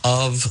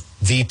of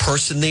the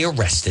person they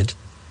arrested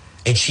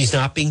and she's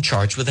not being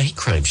charged with a hate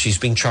crime? She's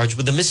being charged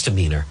with a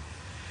misdemeanor.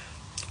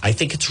 I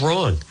think it's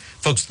wrong.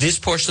 Folks, this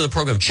portion of the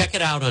program, check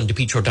it out on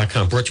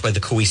DePietro.com, brought to you by the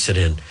Cowesett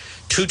Inn.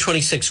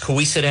 226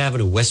 Coesit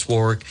Avenue, West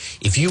Warwick.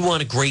 If you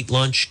want a great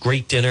lunch,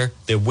 great dinner,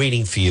 they're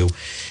waiting for you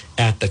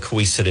at the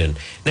Coesit Inn.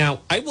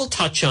 Now, I will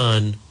touch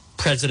on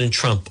President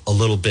Trump a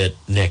little bit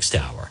next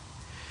hour,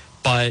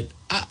 but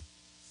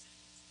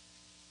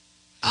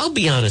I'll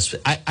be honest.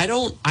 I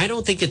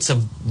don't think it's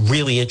a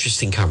really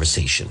interesting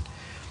conversation.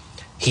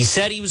 He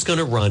said he was going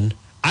to run.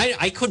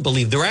 I couldn't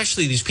believe there were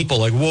actually these people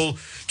like, well,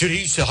 did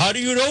he say, how do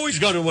you know he's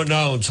going to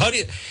announce? How do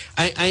you?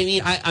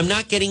 I'm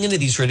not getting into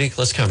these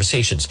ridiculous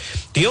conversations.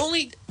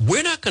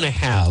 We're not going to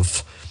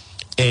have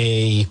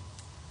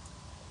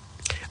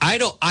I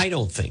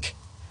don't think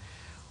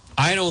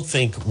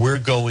we're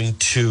going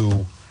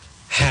to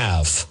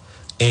have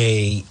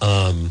a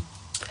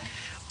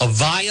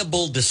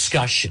viable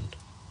discussion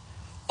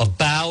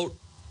about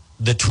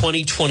the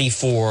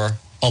 2024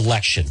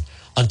 election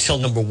until,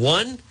 number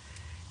one,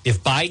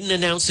 if Biden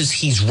announces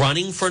he's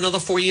running for another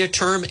 4-year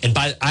term, and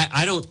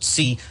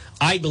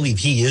I believe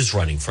he is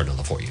running for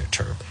another 4-year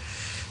term.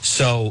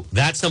 So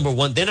that's number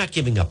one. They're not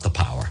giving up the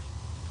power.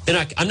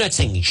 I'm not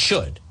saying he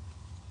should,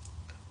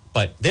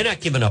 but they're not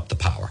giving up the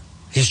power.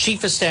 His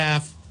chief of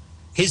staff,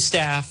 his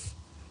staff,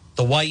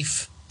 the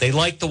wife, they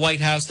like the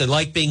White House. They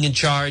like being in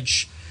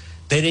charge.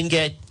 They didn't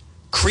get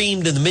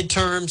creamed in the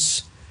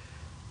midterms.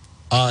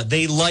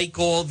 They like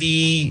all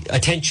the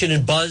attention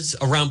and buzz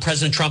around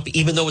President Trump,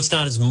 even though it's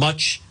not as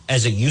much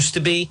as it used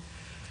to be.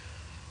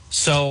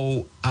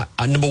 So,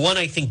 number one,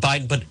 I think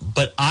Biden,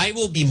 but I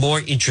will be more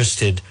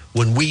interested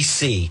when we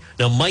see.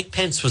 Now, Mike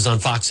Pence was on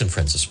Fox and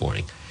Friends this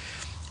morning,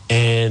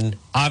 and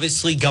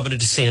obviously Governor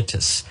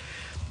DeSantis.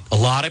 A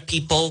lot of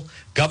people,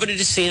 Governor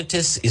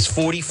DeSantis is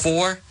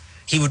 44.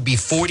 He would be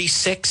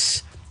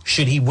 46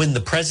 should he win the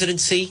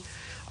presidency.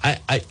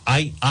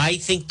 I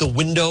think the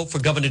window for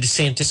Governor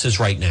DeSantis is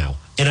right now.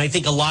 And I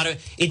think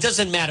it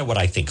doesn't matter what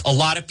I think. A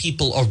lot of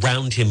people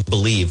around him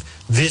believe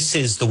this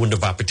is the window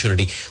of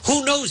opportunity.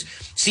 Who knows?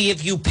 See,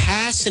 if you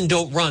pass and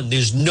don't run,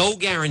 there's no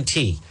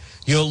guarantee.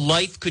 Your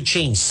life could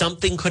change.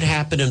 Something could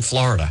happen in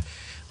Florida.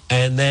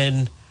 And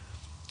then,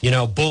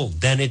 boom,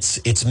 then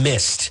it's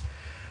missed.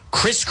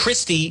 Chris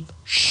Christie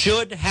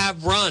should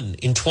have run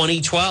in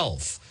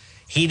 2012.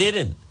 He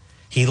didn't.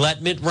 He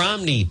let Mitt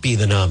Romney be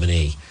the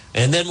nominee.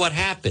 And then what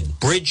happened?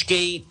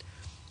 Bridgegate.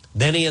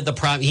 Then he had the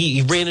problem.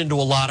 He ran into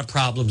a lot of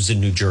problems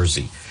in New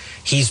Jersey.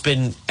 He's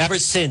been, ever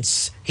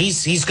since,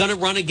 he's going to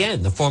run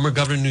again, the former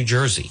governor of New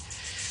Jersey.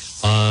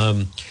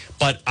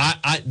 But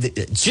I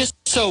just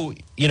so,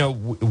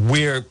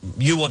 where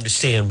you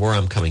understand where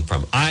I'm coming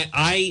from,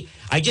 I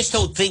just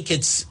don't think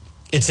it's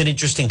an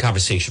interesting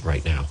conversation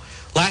right now.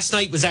 Last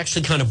night was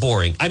actually kind of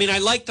boring. I mean, I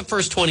liked the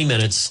first 20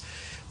 minutes,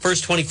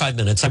 first 25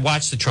 minutes. I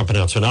watched the Trump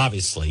announcement,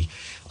 obviously.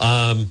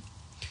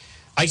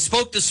 I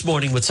spoke this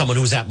morning with someone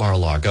who was at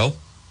Mar-a-Lago,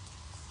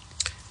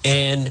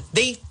 and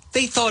they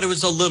thought it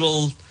was a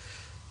little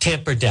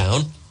tampered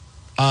down.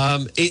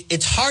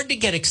 It's hard to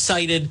get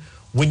excited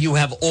when you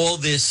have all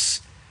the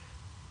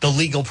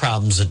legal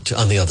problems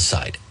on the other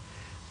side.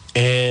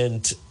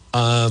 And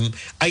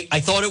I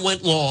thought it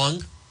went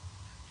long.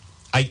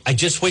 I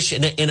just wish,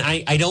 and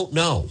I don't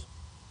know.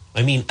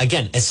 I mean,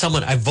 again, as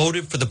someone, I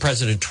voted for the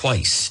president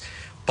twice,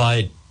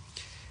 but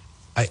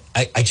I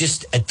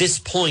just, at this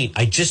point,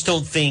 I just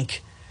don't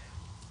think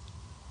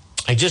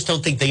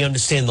they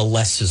understand the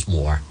less is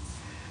more.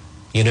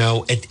 And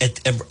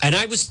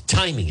I was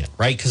timing it,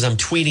 right? Because I'm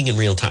tweeting in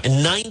real time. At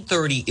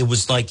 9:30, it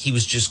was like he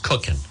was just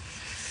cooking.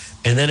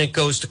 And then it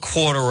goes to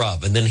quarter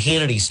of, and then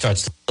Hannity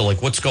starts to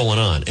like, what's going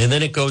on? And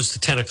then it goes to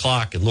 10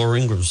 o'clock, and Laura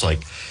Ingram's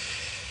like,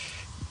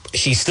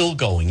 she's still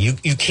going.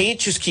 You can't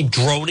just keep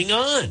droning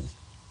on.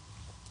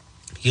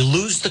 You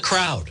lose the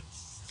crowd.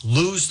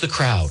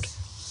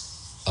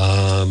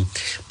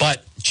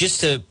 But just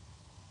to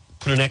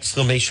put an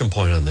exclamation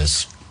point on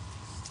this,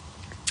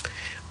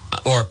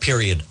 or a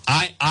period,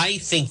 I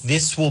think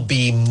this will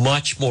be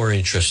much more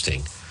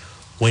interesting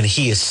when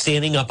he is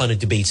standing up on a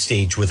debate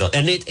stage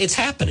and it's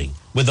happening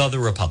with other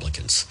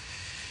Republicans,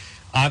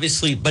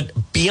 obviously, but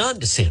beyond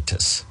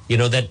DeSantis.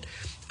 That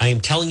I am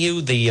telling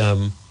you,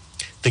 the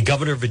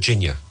governor of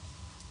Virginia,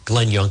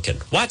 Glenn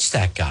Youngkin, watch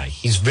that guy.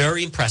 He's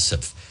very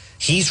impressive.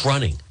 He's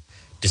running.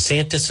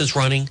 DeSantis is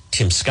running.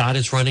 Tim Scott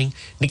is running.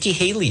 Nikki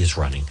Haley is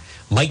running.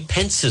 Mike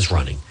Pence is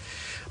running.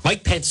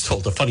 Mike Pence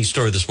told a funny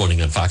story this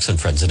morning on Fox and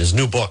Friends in his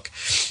new book,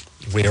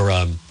 where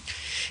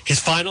his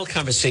final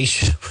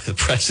conversation with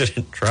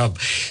President Trump.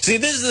 See,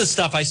 this is the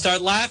stuff I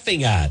start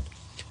laughing at.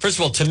 First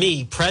of all, to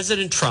me,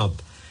 President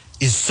Trump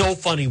is so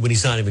funny when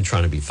he's not even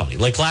trying to be funny.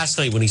 Like last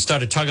night when he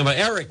started talking about,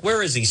 Eric,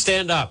 where is he?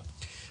 Stand up.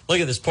 Look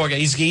at this poor guy.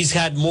 He's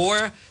had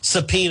more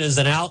subpoenas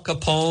than Al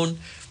Capone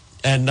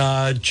and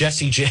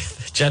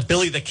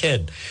Billy the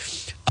Kid.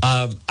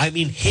 I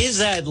mean,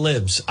 his ad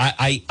libs,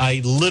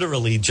 I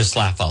literally just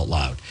laugh out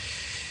loud.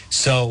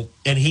 So,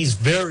 and he's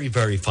very,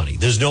 very funny.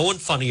 There's no one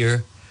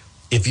funnier.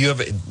 If you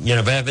ever,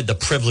 if I have the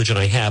privilege, and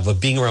I have, of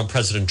being around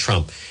President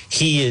Trump,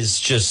 he is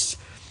just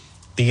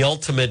the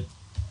ultimate,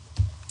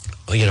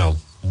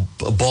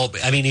 ball.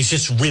 I mean, he's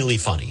just really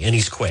funny, and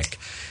he's quick.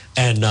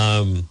 And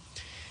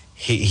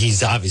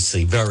he's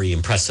obviously very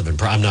impressive.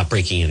 And I'm not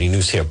breaking any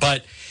news here.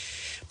 But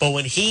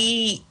when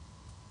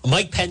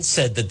Mike Pence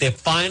said that their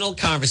final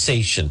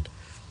conversation,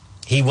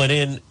 he went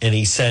in and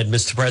he said,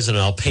 Mr.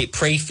 President, I'll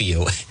pray for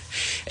you.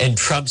 And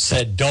Trump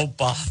said, don't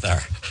bother.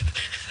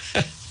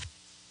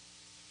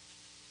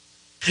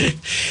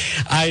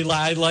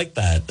 I like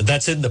that.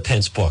 That's in the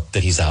Pence book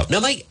that he's out.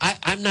 Now, Mike,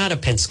 I'm not a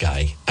Pence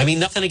guy. I mean,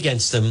 nothing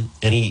against him.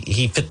 And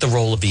he fit the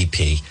role of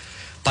VP.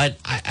 But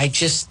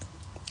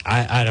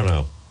I don't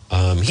know.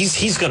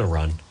 He's going to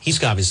run.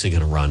 He's obviously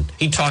going to run.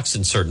 He talks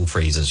in certain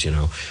phrases, you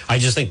know. I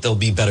just think there'll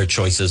be better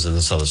choices and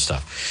this other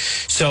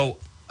stuff. So,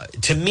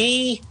 to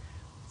me,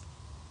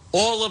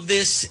 all of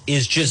this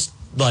is just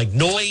like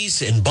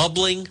noise and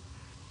bubbling.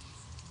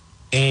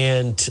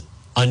 And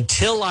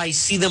until I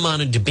see them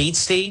on a debate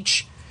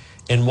stage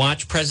and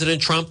watch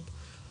President Trump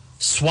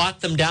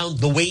swat them down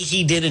the way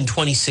he did in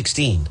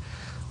 2016,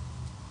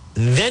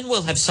 then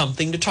we'll have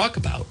something to talk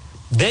about.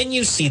 Then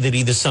you see that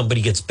either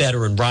somebody gets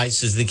better and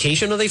rises to the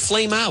occasion or they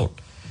flame out.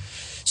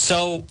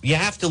 So you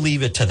have to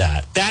leave it to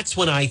that. That's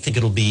when I think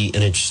it'll be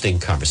an interesting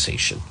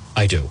conversation.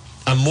 I do.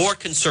 I'm more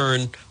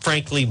concerned,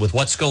 frankly, with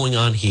what's going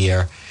on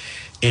here.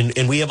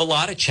 And we have a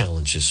lot of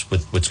challenges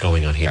with what's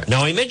going on here.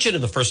 Now, I mentioned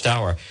in the first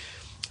hour,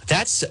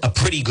 that's a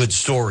pretty good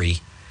story.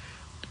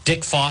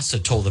 Dick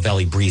Fawcett told the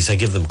Valley Breeze, I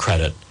give them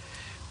credit,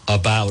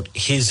 about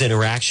his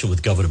interaction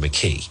with Governor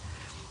McKee.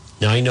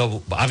 Now, I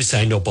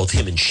know both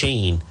him and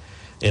Shane.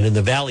 And in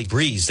the Valley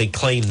Breeze, they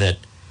claim that,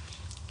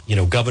 you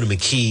know, Governor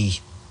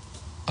McKee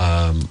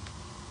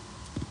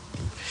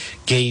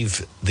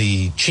gave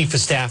the chief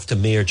of staff to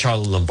Mayor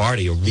Charlie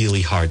Lombardi a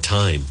really hard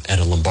time at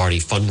a Lombardi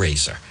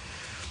fundraiser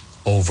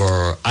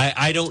over,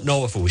 I don't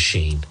know if it was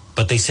Shane,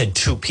 but they said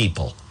two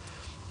people.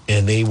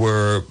 And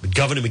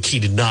Governor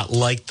McKee did not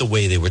like the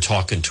way they were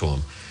talking to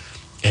him.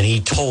 And he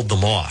told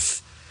them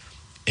off.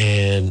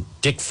 And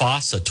Dick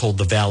Fawcett told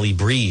the Valley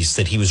Breeze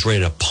that he was ready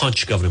to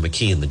punch Governor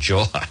McKee in the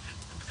jaw.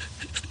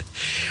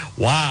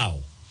 Wow.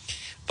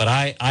 But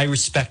I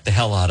respect the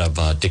hell out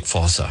of Dick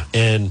Fawcett.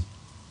 And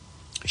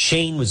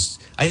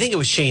I think it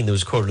was Shane that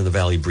was quoted in the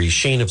Valley Breeze,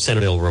 Shane of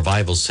Centerville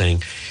Revival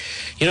saying,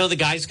 you know, the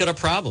guy's got a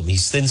problem.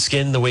 He's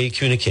thin-skinned the way he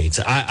communicates.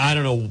 I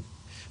don't know.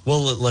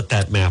 We'll let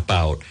that map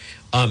out.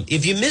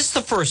 If you missed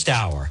the first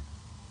hour,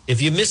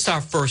 if you missed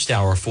our first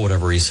hour for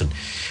whatever reason,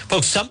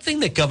 folks, something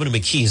that Governor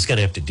McKee is going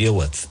to have to deal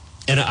with,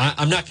 and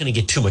I'm not going to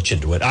get too much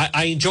into it.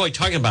 I enjoy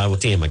talking about it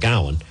with Dan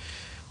McGowan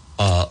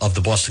of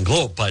the Boston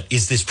Globe, but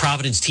is this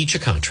Providence teacher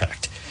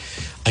contract?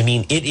 I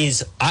mean, it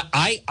is.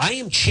 I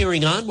am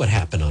cheering on what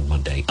happened on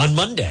Monday. On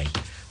Monday,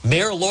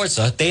 Mayor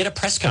Elorza, they had a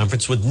press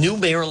conference with new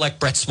Mayor-elect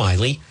Brett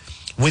Smiley,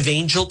 with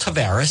Angel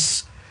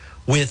Tavares,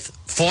 with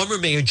former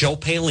Mayor Joe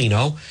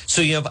Paolino.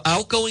 So you have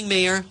outgoing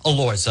Mayor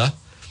Elorza.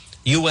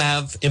 You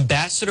have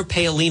Ambassador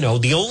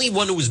Paolino. The only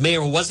one who was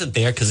mayor who wasn't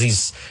there because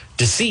he's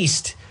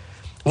deceased,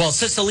 well,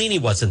 Cicilline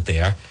wasn't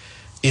there,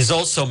 is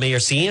also Mayor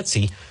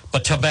Cianci.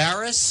 But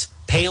Tavares,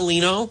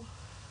 Paolino,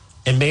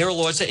 and Mayor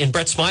Elorza and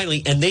Brett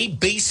Smiley, and they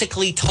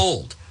basically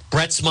told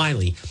Brett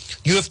Smiley,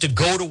 you have to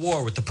go to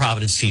war with the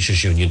Providence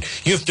Teachers Union.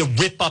 You have to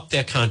rip up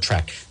their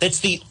contract. That's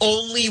the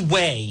only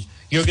way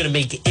you're going to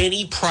make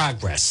any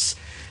progress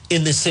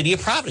in the city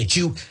of Providence.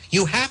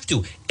 You have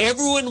to.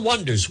 Everyone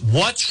wonders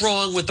what's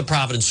wrong with the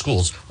Providence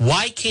schools.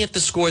 Why can't the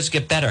scores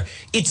get better?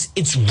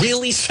 It's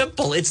really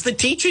simple. It's the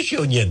teachers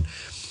union.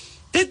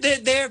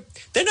 They're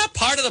not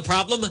part of the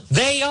problem.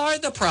 They are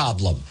the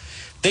problem.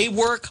 They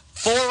work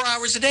 4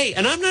 hours a day.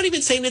 And I'm not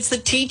even saying it's the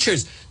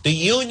teachers. The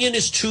union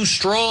is too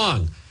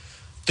strong.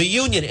 The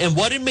union. And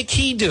what did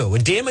McKee do?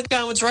 And Dan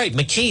McGowan's right.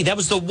 McKee, that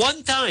was the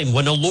one time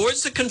when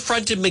Elorza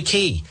confronted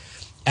McKee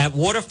at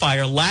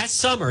Waterfire last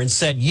summer and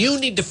said, you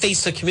need to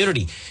face the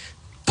community.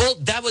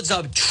 But that was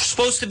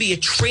supposed to be a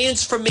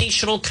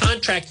transformational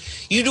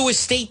contract. You do a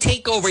state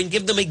takeover and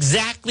give them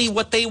exactly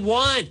what they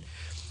want.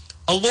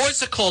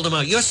 Elorza called him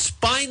out. You're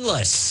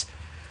spineless.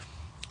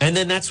 And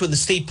then that's when the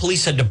state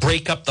police had to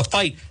break up the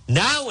fight.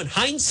 Now, in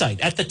hindsight,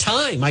 at the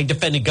time, I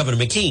defended Governor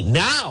McKee.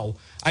 Now,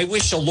 I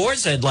wish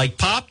Elorza had,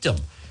 popped him.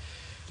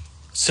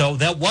 So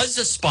that was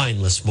a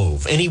spineless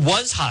move. And he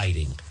was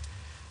hiding.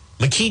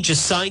 McKee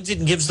just signs it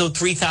and gives those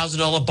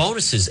 $3,000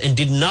 bonuses and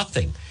did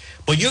nothing.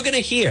 But you're going to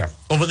hear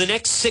over the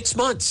next 6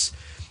 months,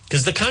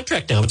 because the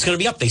contract now, it's going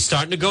to be up. They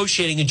start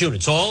negotiating in June.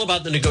 It's all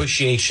about the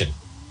negotiation.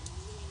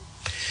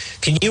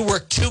 Can you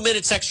work 2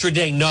 minutes extra a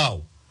day?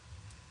 No.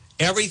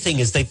 Everything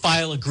is they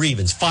file a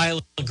grievance.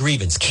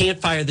 Can't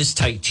fire this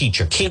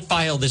teacher. Can't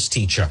file this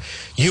teacher.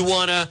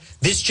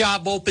 This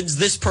job opens,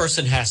 this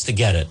person has to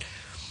get it.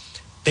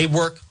 They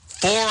work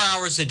 4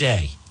 hours a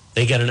day.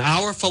 They get an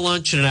hour for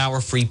lunch and an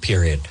hour free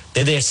period.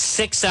 They're there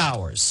 6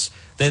 hours.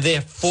 They're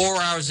there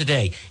 4 hours a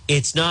day.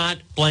 It's not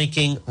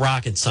blanking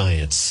rocket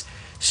science.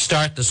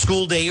 Start the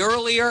school day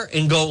earlier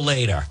and go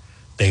later.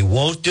 They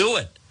won't do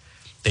it.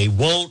 They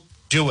won't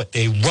do it.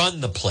 They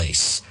run the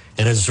place.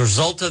 And as a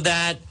result of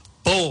that,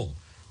 boom,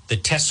 the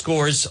test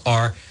scores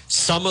are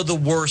some of the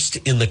worst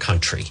in the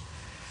country.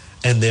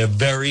 And they're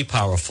very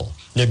powerful.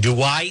 Now,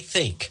 do I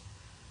think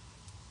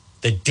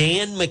that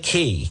Dan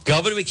McKee,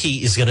 Governor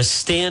McKee, is going to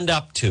stand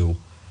up to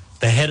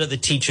the head of the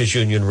teachers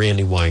union,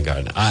 Randy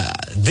Weingarten.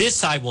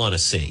 This I want to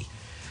see.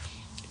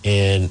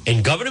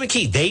 And Governor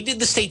McKee, they did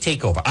the state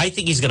takeover. I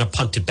think he's going to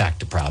punt it back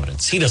to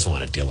Providence. He doesn't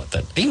want to deal with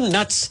it. Are you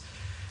nuts?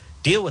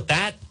 Deal with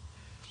that?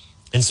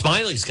 And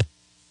Smiley's going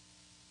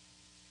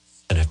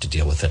to have to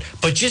deal with it.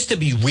 But just to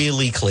be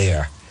really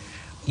clear,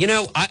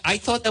 I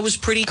thought that was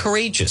pretty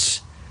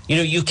courageous.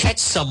 You catch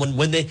someone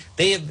when they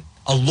have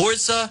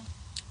Alorza,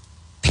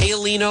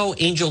 Paolino,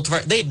 Angel,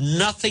 they have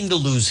nothing to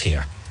lose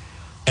here.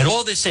 And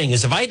all they're saying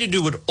is if I had to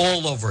do it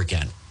all over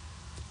again,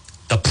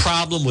 the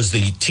problem was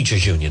the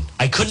teachers union.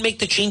 I couldn't make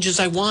the changes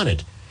I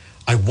wanted.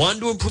 I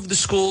wanted to improve the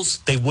schools.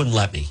 They wouldn't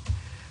let me.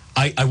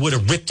 I would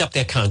have ripped up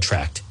their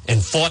contract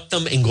and fought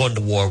them and gone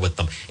to war with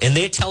them. And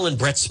they're telling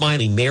Brett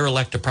Smiley,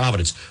 mayor-elect of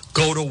Providence,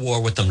 go to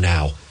war with them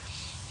now.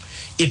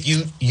 If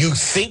you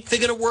think they're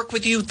going to work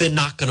with you, they're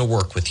not going to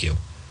work with you.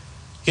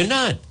 You're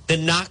not. They're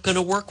not going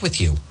to work with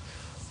you.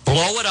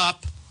 Blow it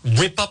up,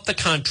 rip up the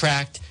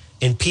contract,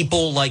 and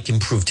people like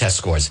improved test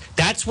scores.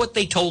 That's what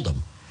they told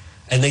them.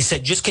 And they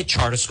said, just get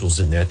charter schools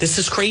in there. This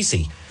is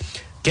crazy.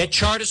 Get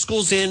charter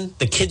schools in.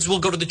 The kids will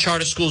go to the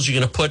charter schools.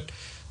 You're going to put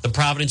the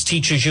Providence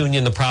Teachers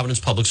Union, the Providence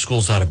Public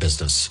Schools out of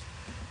business.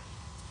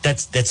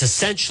 That's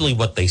essentially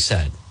what they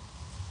said.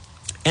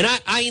 And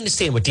I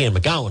understand what Dan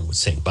McGowan was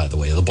saying, by the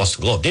way, of the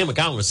Boston Globe. Dan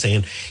McGowan was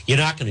saying, you're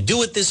not going to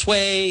do it this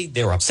way.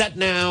 They're upset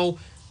now.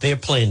 They're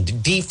playing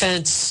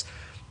defense,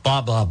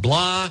 blah, blah,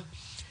 blah.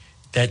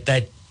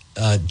 That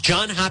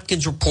John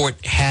Hopkins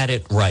report had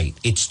it right.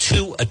 It's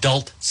too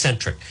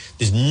adult-centric.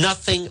 There's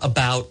nothing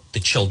about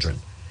the children.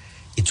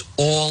 It's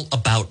all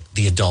about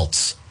the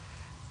adults.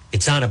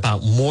 It's not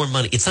about more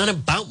money. It's not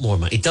about more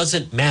money. It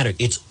doesn't matter.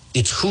 It's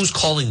who's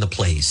calling the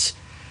plays,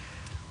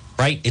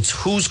 right? It's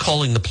who's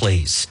calling the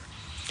plays.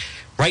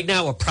 Right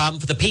now, a problem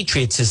for the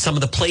Patriots is some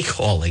of the play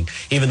calling,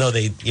 even though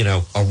they,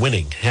 are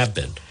winning, have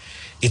been.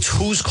 It's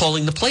who's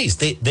calling the plays.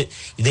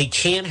 They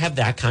can't have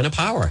that kind of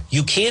power.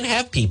 You can't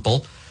have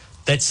people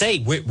that say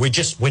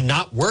we're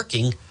not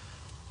working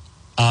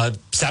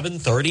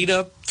 7:30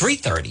 to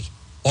 3:30.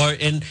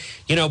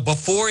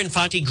 Before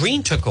Infante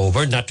Green took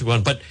over, not to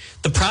run, but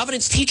the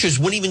Providence teachers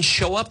wouldn't even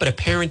show up at a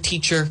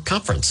parent-teacher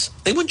conference.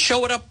 They wouldn't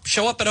show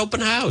up at open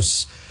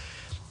house.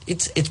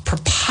 It's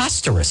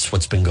preposterous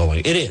what's been going.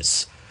 It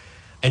is.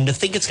 And to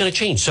think it's going to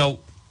change. So,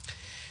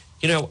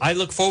 I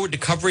look forward to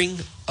covering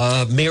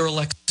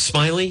Mayor-elect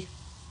Smiley.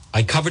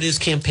 I covered his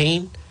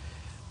campaign.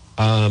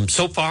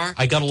 So far,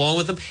 I got along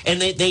with him.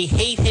 And they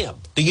hate him.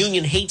 The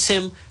union hates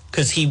him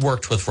because he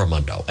worked with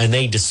Raimondo. And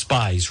they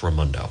despise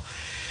Raimondo.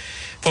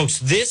 Folks,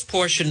 this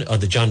portion of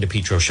the John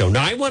DePietro Show.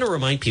 Now, I want to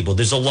remind people,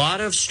 there's a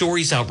lot of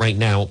stories out right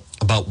now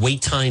about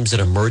wait times at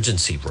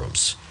emergency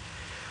rooms.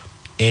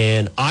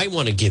 And I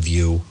want to give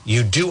you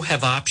do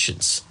have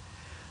options.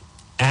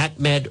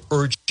 AtMed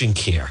Urgent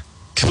Care.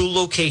 2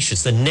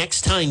 locations. The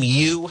next time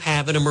you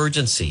have an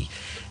emergency,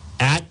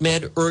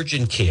 AtMed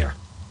Urgent Care.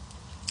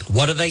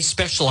 What do they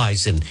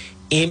specialize in?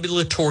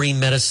 Ambulatory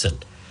medicine,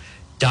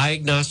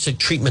 diagnostic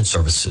treatment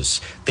services.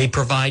 They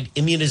provide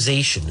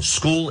immunization,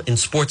 school and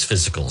sports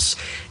physicals.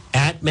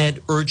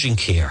 AtMed Urgent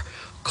Care,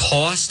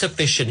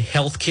 cost-efficient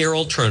healthcare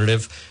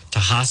alternative to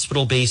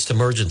hospital-based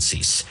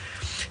emergencies.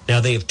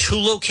 Now, they have 2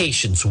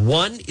 locations.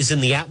 One is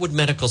in the Atwood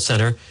Medical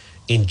Center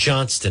in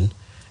Johnston.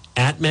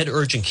 AtMed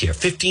Urgent Care,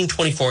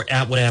 1524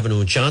 Atwood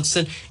Avenue in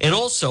Johnston, and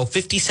also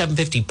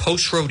 5750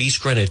 Post Road,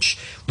 East Greenwich,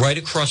 right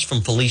across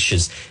from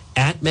Felicia's.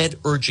 AtMed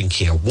Urgent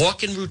Care,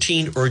 walk-in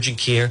routine urgent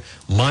care,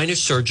 minor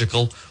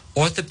surgical,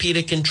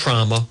 orthopedic and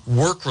trauma,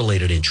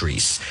 work-related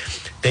injuries.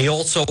 They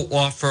also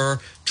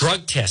offer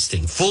drug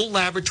testing, full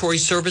laboratory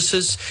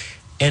services,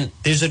 and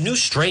there's a new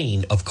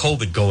strain of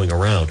COVID going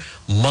around,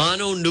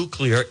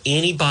 mononuclear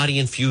antibody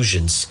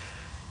infusions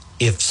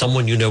if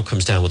someone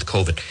comes down with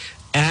COVID.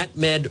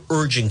 AtMed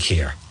Urgent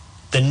Care.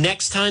 The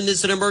next time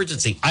there's an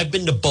emergency, I've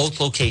been to both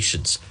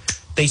locations.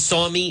 They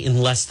saw me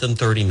in less than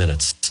 30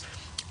 minutes.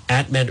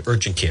 AtMed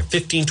Urgent Care,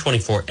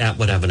 1524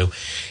 Atwood Avenue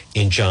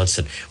in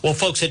Johnston. Well,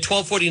 folks, at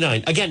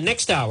 12:49, again,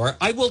 next hour,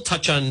 I will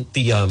touch on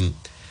the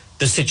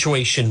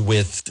situation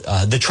with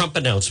the Trump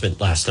announcement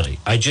last night.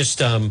 I just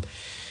that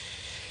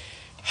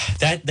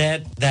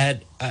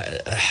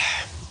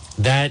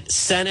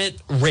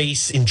Senate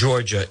race in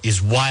Georgia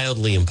is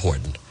wildly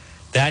important.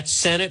 That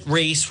Senate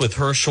race with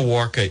Herschel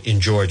Walker in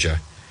Georgia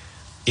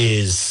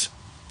is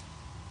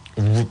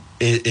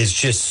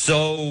just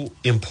so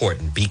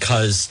important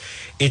because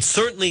it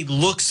certainly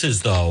looks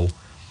as though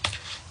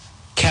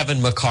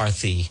Kevin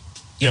McCarthy,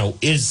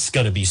 is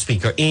going to be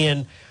speaker.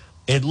 And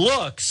it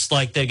looks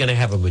like they're going to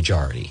have a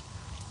majority.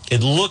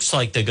 It looks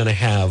like they're going to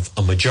have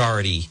a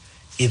majority,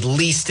 at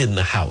least in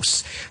the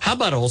House. How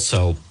about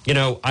also,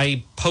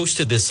 I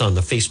posted this on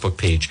the Facebook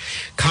page.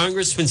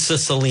 Congressman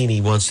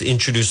Cicilline wants to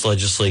introduce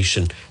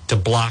legislation to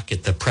block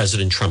it that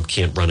President Trump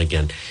can't run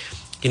again.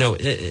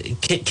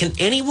 Can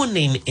anyone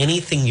name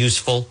anything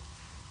useful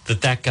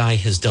that guy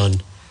has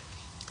done?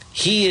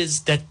 He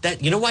is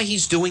that you know why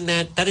he's doing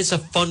that? That is a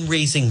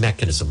fundraising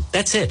mechanism.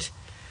 That's it.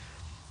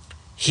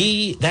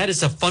 That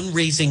is a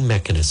fundraising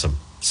mechanism,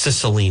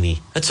 Cicilline.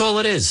 That's all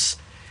it is.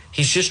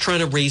 He's just trying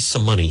to raise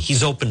some money.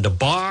 He's opened a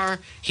bar.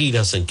 He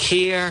doesn't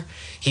care.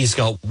 He's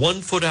got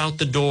one foot out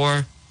the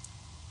door.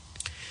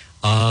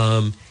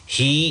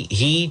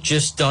 He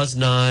just does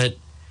not.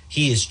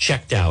 He is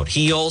checked out.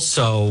 He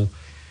also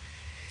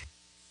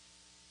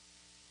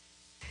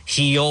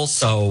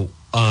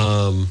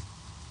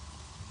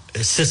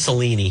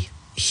Cicilline,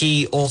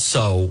 he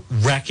also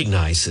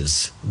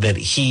recognizes that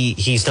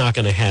he's not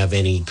going to have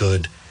any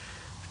good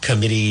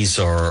committees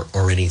or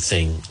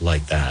anything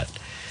like that.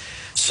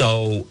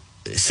 So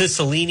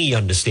Cicilline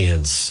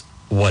understands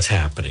what's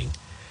happening.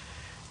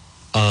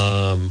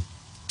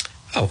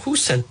 Who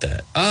sent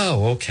that?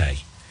 Oh, okay.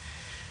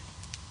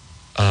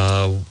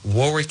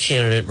 Warwick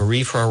candidate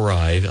Marie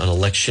Farrar on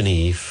election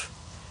eve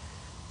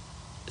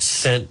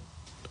sent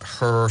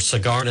her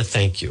cigar to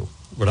thank you.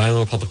 Rhode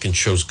Island Republican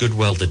shows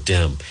goodwill to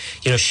Dem.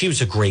 You know, she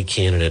was a great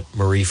candidate,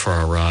 Marie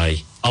Farrar.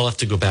 I'll have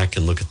to go back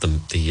and look at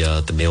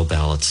the mail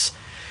ballots.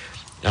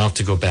 I'll have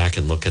to go back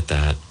and look at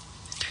that.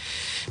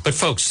 But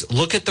folks,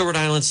 look at the Rhode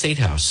Island State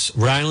House.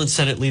 Rhode Island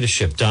Senate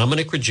leadership,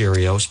 Dominic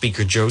Ruggiero,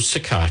 Speaker Joe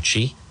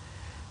Sacacci.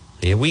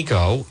 There we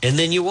go. And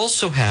then you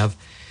also have,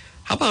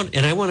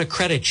 and I want to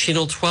credit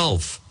Channel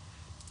 12,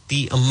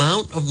 the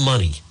amount of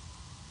money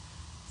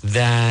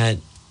that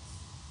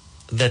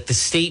the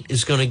state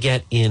is going to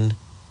get in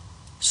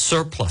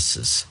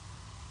surpluses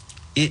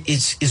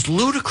is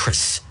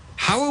ludicrous.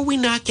 How are we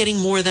not getting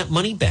more of that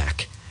money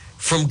back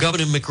from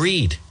Governor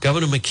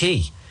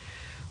McKee,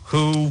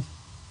 who,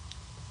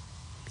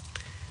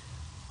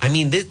 I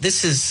mean,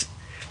 this is,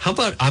 how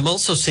about, I'm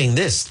also saying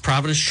this,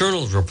 Providence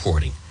Journal is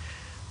reporting,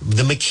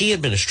 the McKee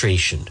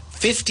administration,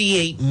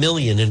 $58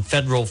 million in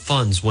federal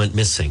funds went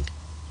missing.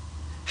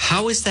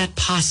 How is that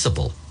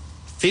possible?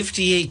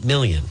 $58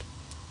 million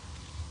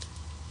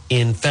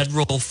in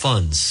federal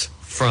funds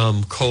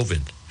from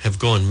COVID have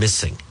gone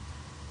missing.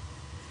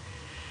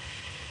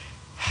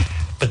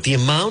 But the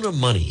amount of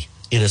money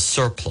in a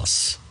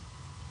surplus,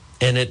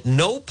 and at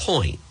no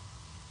point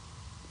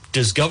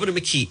does Governor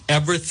McKee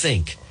ever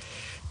think,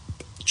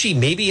 gee,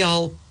 maybe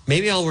I'll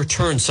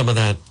return some of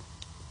that.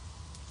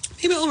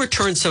 Maybe I'll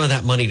return some of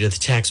that money to the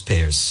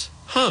taxpayers.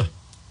 Huh.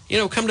 You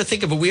know, come to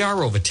think of it, we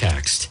are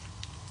overtaxed.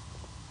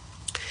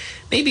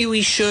 Maybe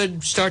we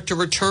should start to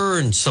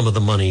return some of the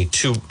money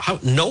to,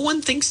 no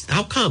one thinks,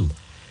 how come?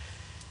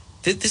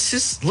 This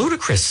is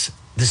ludicrous.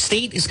 The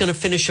state is going to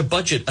finish a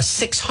budget, a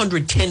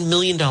 $610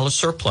 million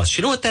surplus.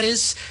 You know what that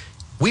is?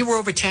 We were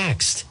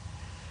overtaxed.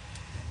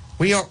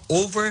 We are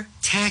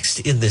overtaxed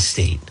in this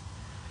state.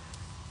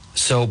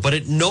 So, but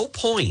at no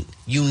point,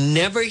 you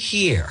never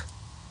hear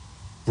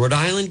Rhode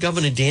Island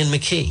Governor Dan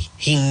McKee.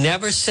 He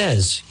never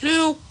says, you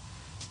know,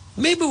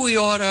 maybe we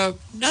ought to,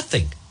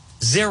 nothing,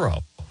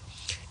 zero.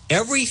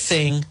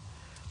 Everything,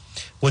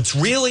 what's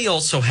really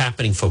also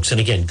happening, folks,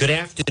 and again, good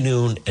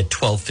afternoon at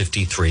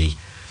 12:53.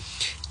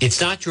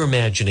 It's not your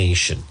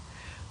imagination.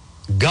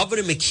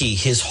 Governor McKee,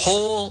 his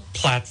whole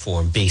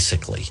platform,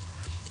 basically,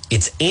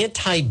 it's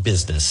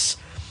anti-business.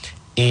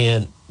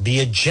 And the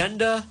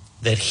agenda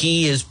that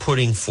he is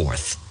putting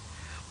forth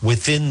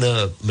within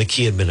the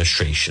McKee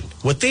administration,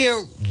 what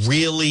they're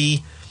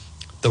really,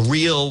 the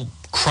real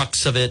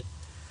crux of it,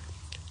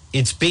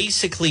 it's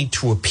basically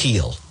to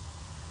appeal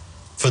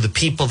for the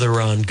people that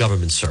are on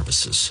government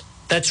services.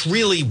 That's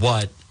really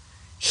what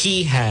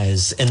he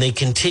has, and they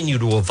continue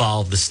to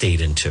evolve the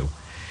state into.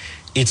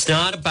 It's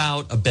not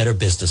about a better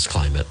business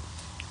climate,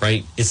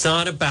 right? It's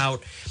not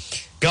about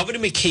Governor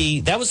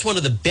McKee. That was one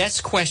of the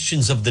best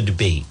questions of the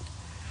debate.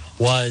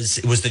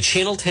 It was the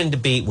Channel 10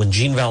 debate when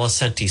Gene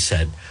Valicenti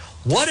said,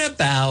 what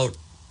about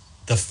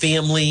the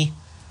family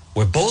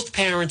where both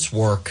parents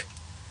work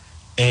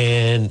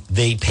and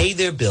they pay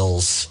their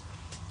bills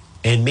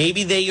and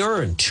maybe they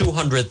earn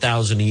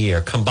 $200,000 a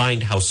year,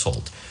 combined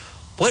household?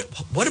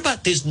 What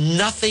about, there's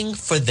nothing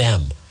for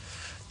them.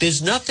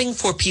 There's nothing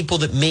for people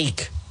that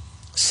make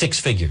six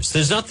figures.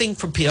 There's nothing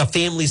for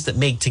families that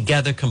make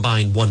together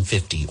combined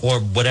 150 or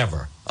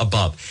whatever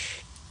above.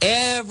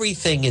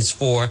 Everything is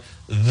for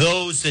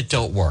those that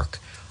don't work.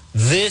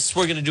 This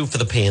we're going to do for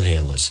the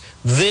panhandlers.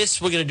 This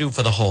we're going to do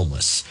for the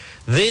homeless.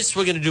 This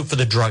we're going to do for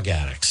the drug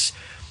addicts.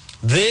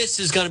 This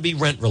is going to be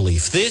rent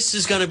relief. This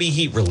is going to be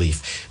heat relief.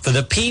 For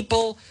the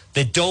people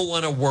that don't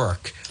want to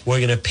work, we're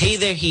going to pay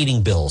their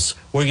heating bills.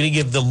 We're going to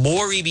give them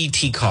more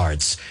EBT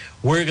cards.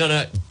 We're going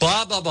to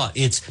blah, blah, blah.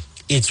 It's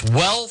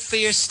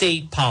welfare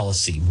state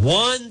policy.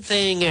 One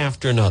thing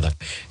after another.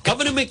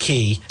 Governor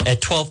McKee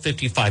at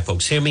 12:55,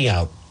 folks, hear me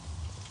out.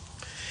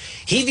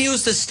 He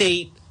views the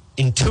state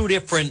in two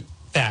different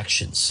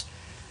factions.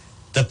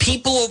 The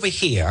people over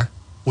here,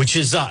 which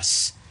is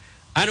us.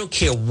 I don't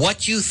care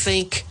what you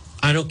think.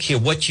 I don't care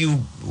what your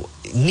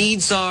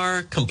needs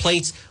are,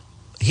 complaints.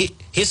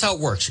 Here's how it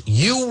works.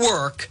 You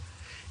work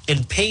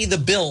and pay the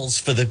bills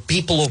for the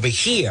people over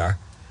here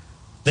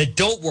that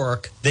don't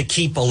work, that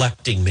keep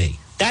electing me.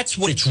 That's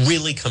what it's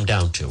really come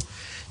down to.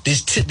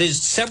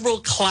 There's several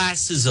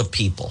classes of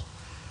people.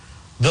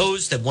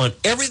 Those that want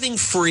everything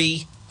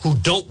free, who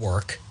don't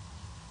work.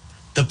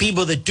 the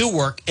people that do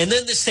work, and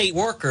then the state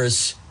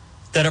workers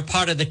that are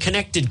part of the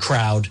connected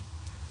crowd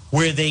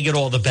where they get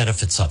all the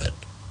benefits of it,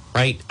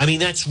 right? I mean,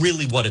 that's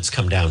really what it's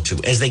come down to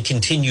as they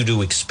continue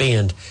to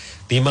expand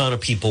the amount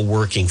of people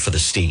working for the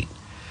state.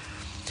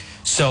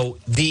 So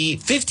the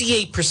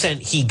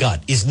 58% he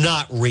got is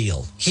not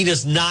real. He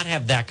does not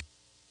have that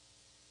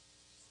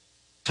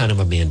kind of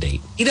a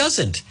mandate. He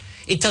doesn't.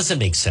 It doesn't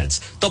make sense.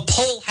 The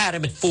poll had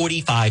him at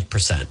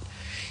 45%.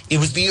 It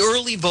was the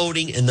early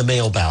voting and the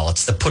mail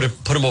ballots that put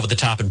him over the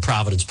top, and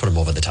Providence put him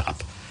over the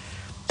top.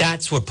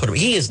 That's what put him.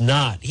 He does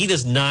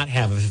not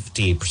have a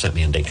 58%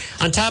 mandate.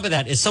 On top of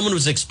that, as someone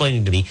was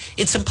explaining to me,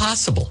 it's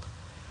impossible.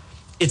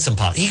 It's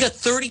impossible. He got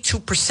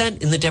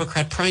 32% in the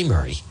Democrat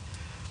primary.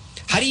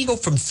 How do you go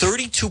from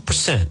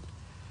 32%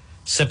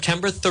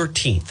 September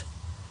 13th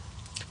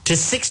to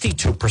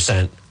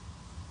 62%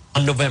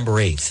 on November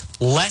 8th?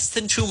 Less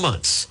than 2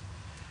 months.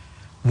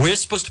 We're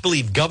supposed to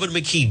believe Governor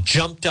McKee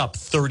jumped up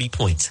 30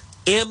 points.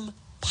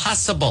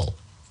 Impossible.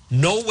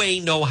 No way,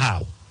 no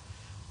how.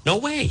 No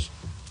way.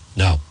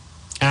 No,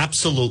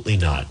 absolutely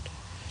not.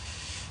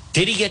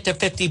 Did he get to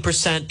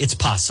 50%? It's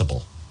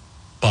possible,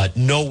 but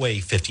no way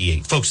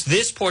 58. Folks,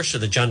 this portion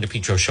of the John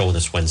DePietro Show on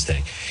this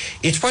Wednesday,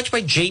 it's brought to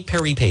you by J.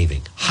 Perry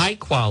Paving. High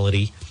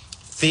quality,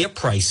 fair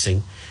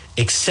pricing,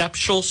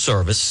 exceptional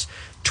service,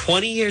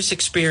 20 years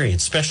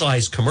experience,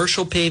 specialized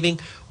commercial paving,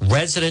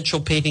 residential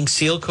paving,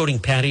 seal coating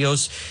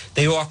patios.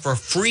 They offer a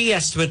free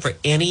estimate for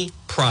any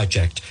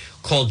project.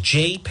 Call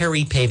J.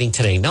 Perry Paving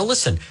today. Now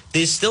listen,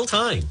 there's still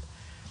time.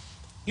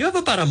 You have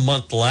about a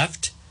month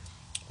left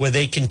where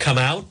they can come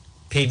out,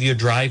 pave your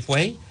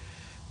driveway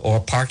or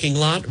parking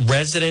lot,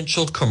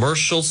 residential,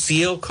 commercial,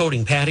 seal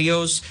coating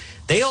patios.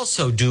 They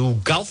also do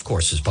golf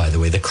courses, by the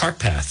way, the cart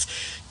path.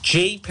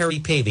 J. Perry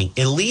Paving.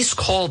 At least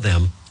call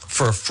them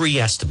for a free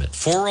estimate.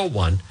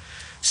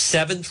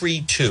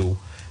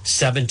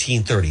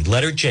 401-732-1730.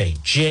 Letter J.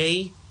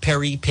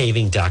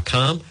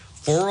 jperrypaving.com.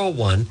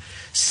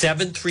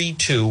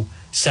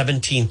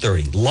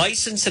 401-732-1730.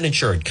 Licensed and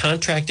insured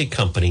contracted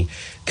company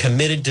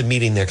committed to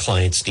meeting their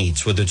clients'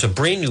 needs. Whether it's a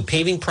brand new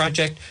paving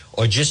project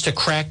or just a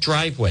cracked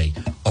driveway.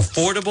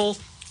 Affordable,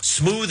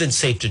 smooth, and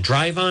safe to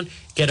drive on.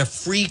 Get a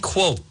free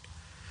quote.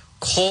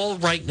 Call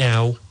right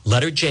now,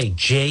 letter J,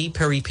 J.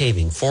 Perry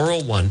Paving,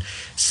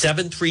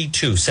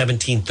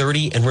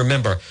 401-732-1730. And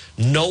remember,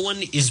 no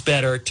one is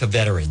better to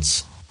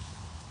veterans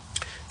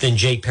than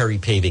J. Perry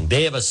Paving.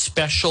 They have a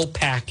special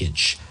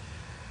package.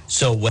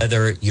 So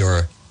whether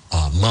you're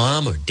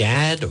mom or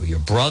dad or your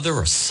brother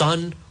or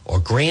son or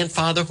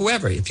grandfather,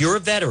 whoever, if you're a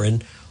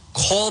veteran,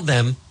 call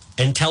them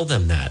and tell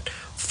them that.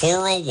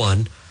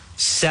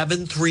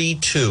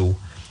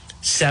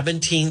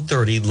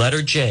 401-732-1730,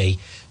 letter J,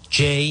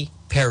 J.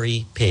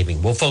 Perry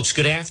Paving. Well, folks,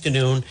 good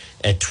afternoon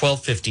at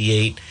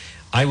 12:58.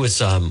 I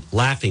was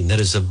laughing. That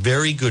is a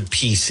very good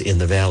piece in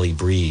the Valley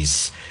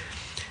Breeze.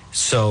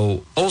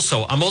 So,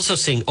 I'm also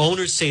seeing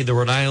owners say the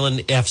Rhode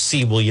Island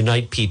FC will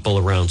unite people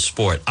around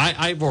sport.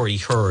 I've already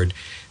heard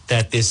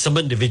that there's some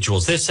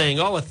individuals. They're saying,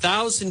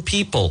 1,000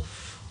 people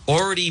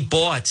already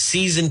bought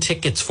season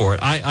tickets for it.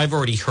 I've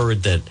already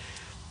heard that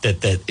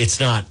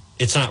it's not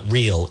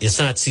real. It's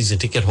not season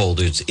ticket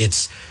holders.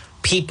 It's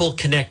people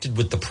connected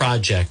with the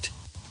project.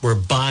 Were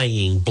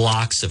buying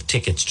blocks of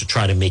tickets to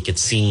try to make it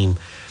seem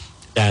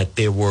that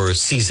there were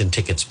season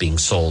tickets being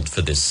sold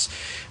for this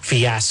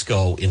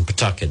fiasco in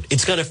Pawtucket.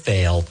 It's going to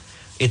fail.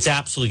 It's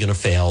absolutely going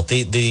to fail.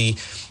 The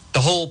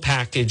whole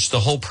package, the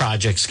whole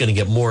project's going to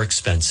get more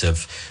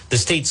expensive. The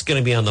state's going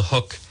to be on the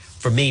hook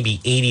for maybe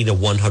 80 to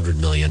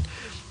 100 million.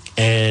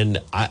 And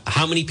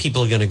how many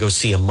people are going to go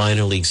see a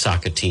minor league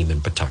soccer team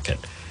in Pawtucket?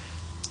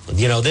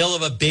 You know, they'll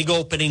have a big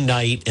opening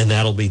night, and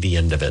that'll be the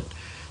end of it.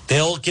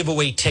 They'll give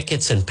away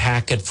tickets and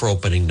pack it for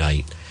opening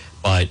night,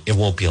 but it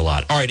won't be a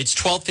lot. All right, it's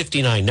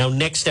 12:59. Now,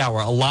 next hour,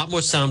 a lot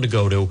more sound to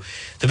go to.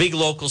 The big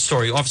local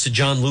story, Officer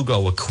John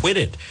Lugo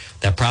acquitted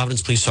that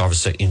Providence police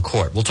officer in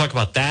court. We'll talk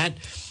about that.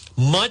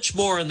 Much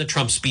more on the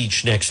Trump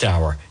speech next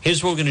hour.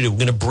 Here's what we're going to do. We're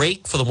going to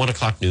break for the 1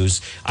 o'clock news.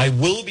 I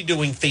will be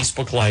doing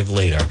Facebook Live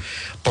later,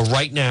 but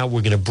right now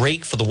we're going to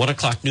break for the 1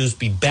 o'clock news.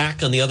 Be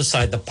back on the other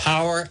side. The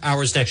Power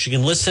Hour's next. You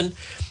can listen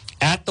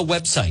at the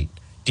website.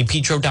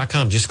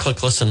 DePietro.com. Just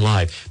click listen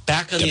live.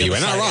 Back on the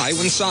other side. WNRI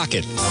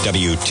Woonsocket,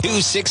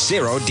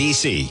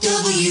 W260DC.